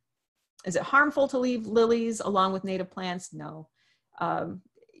that. Is it harmful to leave lilies along with native plants? No.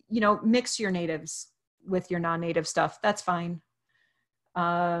 You know, mix your natives with your non-native stuff. That's fine.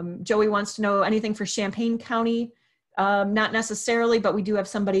 Joey wants to know anything for Champaign County. Not necessarily, but we do have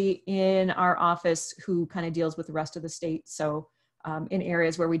somebody in our office who kind of deals with the rest of the state. So in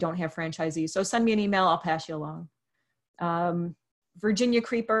areas where we don't have franchisees. So send me an email, I'll pass you along. Virginia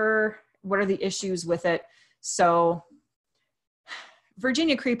creeper, what are the issues with it? So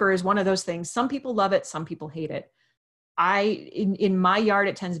Virginia creeper is one of those things. Some people love it, some people hate it. In my yard,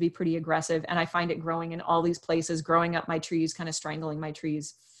 it tends to be pretty aggressive, and I find it growing in all these places, growing up my trees, kind of strangling my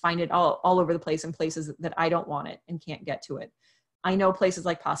trees, find it all over the place in places that I don't want it and can't get to it. I know places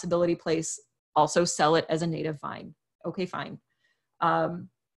like Possibility Place also sell it as a native vine. Okay, fine. Again,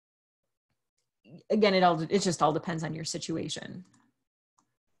 it just all depends on your situation.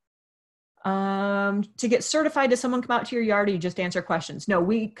 To get certified, does someone come out to your yard or you just answer questions? No,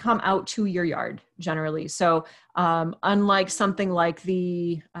 we come out to your yard generally. So unlike something like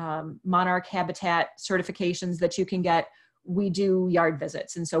the monarch habitat certifications that you can get, we do yard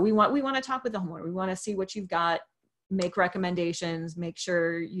visits. And so we want to talk with the homeowner. We want to see what you've got, make recommendations, make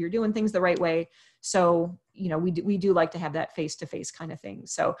sure you're doing things the right way. So, you know, we do like to have that face-to-face kind of thing.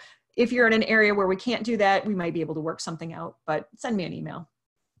 So if you're in an area where we can't do that, we might be able to work something out, but send me an email.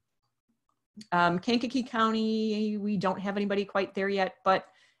 Kankakee County, we don't have anybody quite there yet, but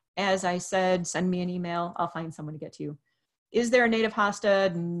as I said, send me an email. I'll find someone to get to you. Is there a native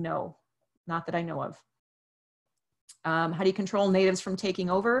hosta? No, not that I know of. How do you control natives from taking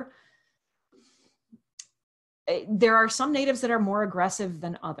over? There are some natives that are more aggressive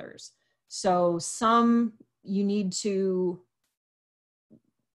than others. So some you need to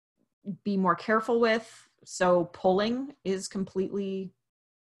be more careful with. So pulling is completely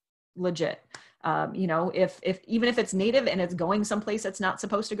legit. You know, even if it's native and it's going someplace that's not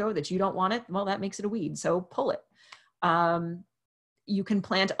supposed to go, that you don't want it, well, that makes it a weed. So pull it. You can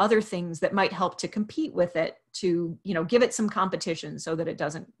plant other things that might help to compete with it to, you know, give it some competition so that it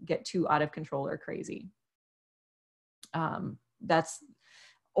doesn't get too out of control or crazy.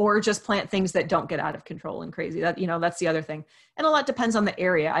 Or just plant things that don't get out of control and crazy. That, you know, that's the other thing. And a lot depends on the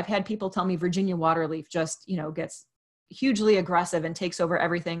area. I've had people tell me Virginia waterleaf just, you know, gets hugely aggressive and takes over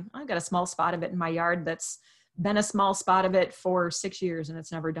everything. I've got a small spot of it in my yard that's been a small spot of it for 6 years and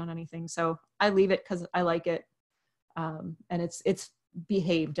it's never done anything. So I leave it because I like it. And it's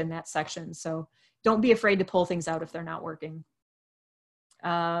behaved in that section. So don't be afraid to pull things out if they're not working.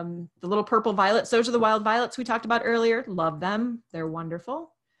 The little purple violets, those are the wild violets we talked about earlier. Love them. They're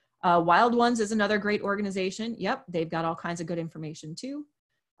wonderful. Wild Ones is another great organization. Yep, they've got all kinds of good information too.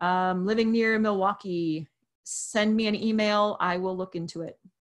 Living near Milwaukee, send me an email. I will look into it.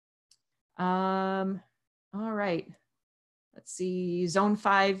 All right. Let's see, zone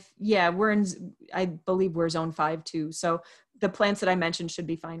 5. Yeah, I believe we're zone 5 too. So the plants that I mentioned should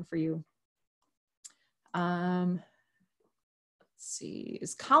be fine for you. Let's see,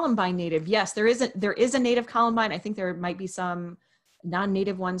 is columbine native? Yes, there is a native columbine. I think there might be some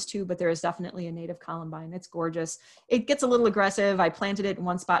non-native ones too, but there is definitely a native columbine. It's gorgeous. It gets a little aggressive. I planted it in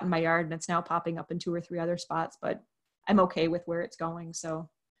one spot in my yard and it's now popping up in 2 or 3 other spots, but I'm okay with where it's going. So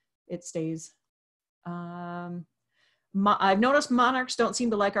it stays. I've noticed monarchs don't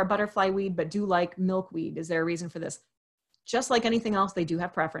seem to like our butterfly weed, but do like milkweed. Is there a reason for this? just like anything else, they do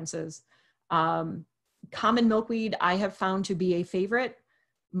have preferences. Common milkweed I have found to be a favorite.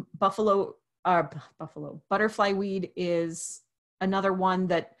 Butterfly weed is another one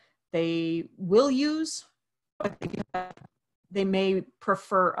that they will use, but they may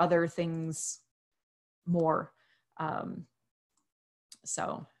prefer other things more.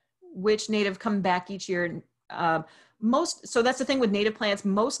 So which native come back each year? So that's the thing with native plants.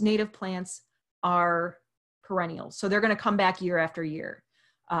 Most native plants are perennial. So they're going to come back year after year.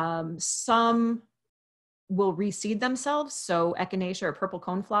 Some will reseed themselves. So echinacea or purple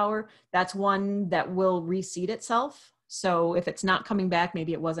coneflower, that's one that will reseed itself. So if it's not coming back,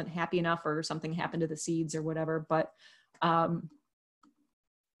 maybe it wasn't happy enough or something happened to the seeds or whatever. But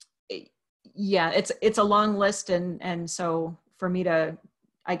yeah, it's a long list. And so for me to,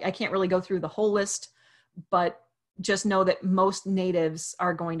 I can't really go through the whole list, but just know that most natives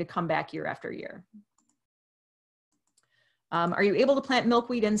are going to come back year after year. Are you able to plant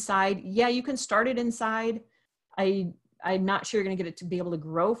milkweed inside? Yeah, you can start it inside. I'm not sure you're going to get it to be able to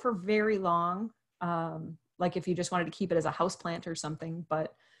grow for very long. Like if you just wanted to keep it as a house plant or something,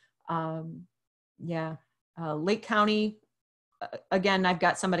 but yeah, Lake County, again, I've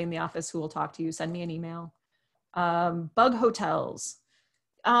got somebody in the office who will talk to you. Send me an email. Bug hotels.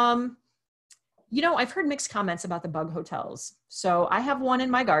 You know, I've heard mixed comments about the bug hotels. So I have one in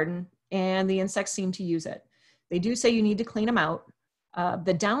my garden and the insects seem to use it. They do say you need to clean them out.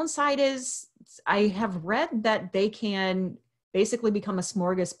 The downside is I have read that they can basically become a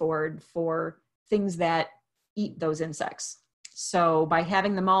smorgasbord for things that eat those insects. So by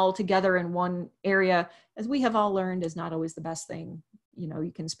having them all together in one area, as we have all learned, is not always the best thing. You know,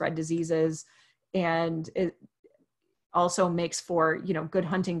 you can spread diseases, and it also makes for, you know, good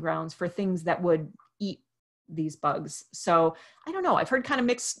hunting grounds for things that would eat these bugs. So I don't know, I've heard kind of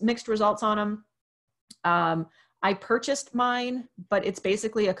mixed results on them. I purchased mine, but it's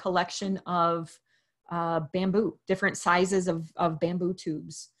basically a collection of bamboo, different sizes of bamboo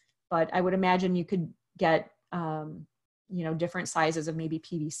tubes. But I would imagine you could get, you know, different sizes of maybe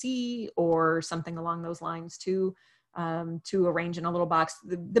PVC or something along those lines too, to arrange in a little box.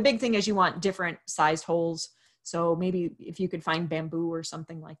 The big thing is you want different sized holes. So maybe if you could find bamboo or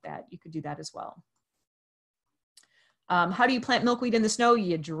something like that, you could do that as well. How do you plant milkweed in the snow?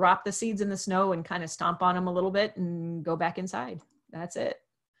 You drop the seeds in the snow and kind of stomp on them a little bit and go back inside. That's it.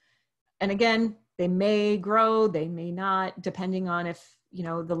 And again, they may grow, they may not, depending on if, you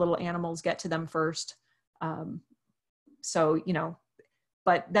know, the little animals get to them first. So, you know,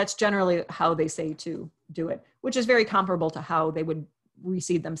 but that's generally how they say to do it, which is very comparable to how they would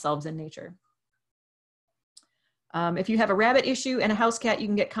reseed themselves in nature. If you have a rabbit issue and a house cat, you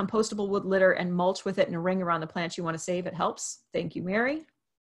can get compostable wood litter and mulch with it in a ring around the plants you want to save. It helps. Thank you, Mary.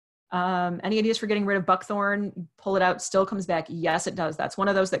 Any ideas for getting rid of buckthorn? Pull it out, still comes back. Yes, it does. That's one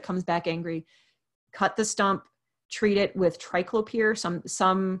of those that comes back angry. Cut the stump, treat it with triclopyr,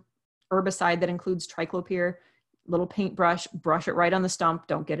 some herbicide that includes triclopyr, little paintbrush, brush it right on the stump.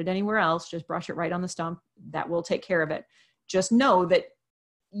 Don't get it anywhere else. Just brush it right on the stump. That will take care of it. Just know that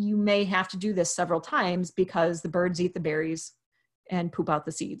you may have to do this several times because the birds eat the berries and poop out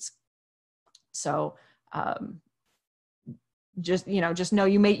the seeds. So just know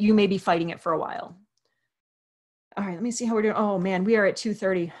you may be fighting it for a while. All right, let me see how we're doing. Oh man, we are at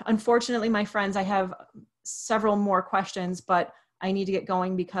 2:30. Unfortunately, my friends, I have several more questions, but I need to get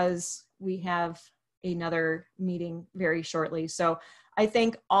going because we have another meeting very shortly. So I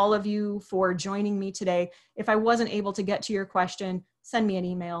thank all of you for joining me today. If I wasn't able to get to your question, send me an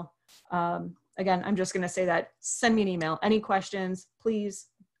email. Again, I'm just going to say that, send me an email. Any questions, please.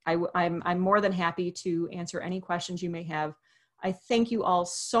 I'm more than happy to answer any questions you may have. I thank you all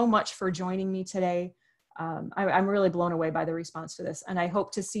so much for joining me today. I'm really blown away by the response to this, and I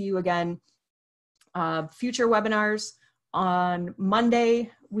hope to see you again. Future webinars on Monday,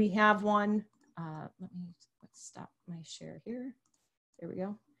 we have one. Let's stop my share here. There we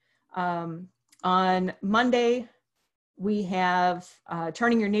go. On Monday, we have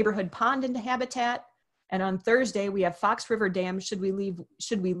turning your neighborhood pond into habitat. And on Thursday, we have Fox River dams. Should we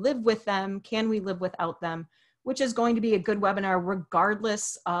live with them? Can we live without them? Which is going to be a good webinar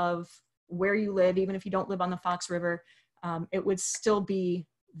regardless of where you live. Even if you don't live on the Fox River, it would still be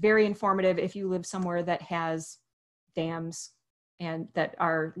very informative if you live somewhere that has dams and that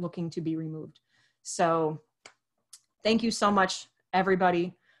are looking to be removed. So thank you so much,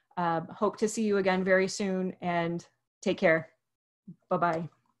 everybody. Hope to see you again very soon, and take care. Bye-bye.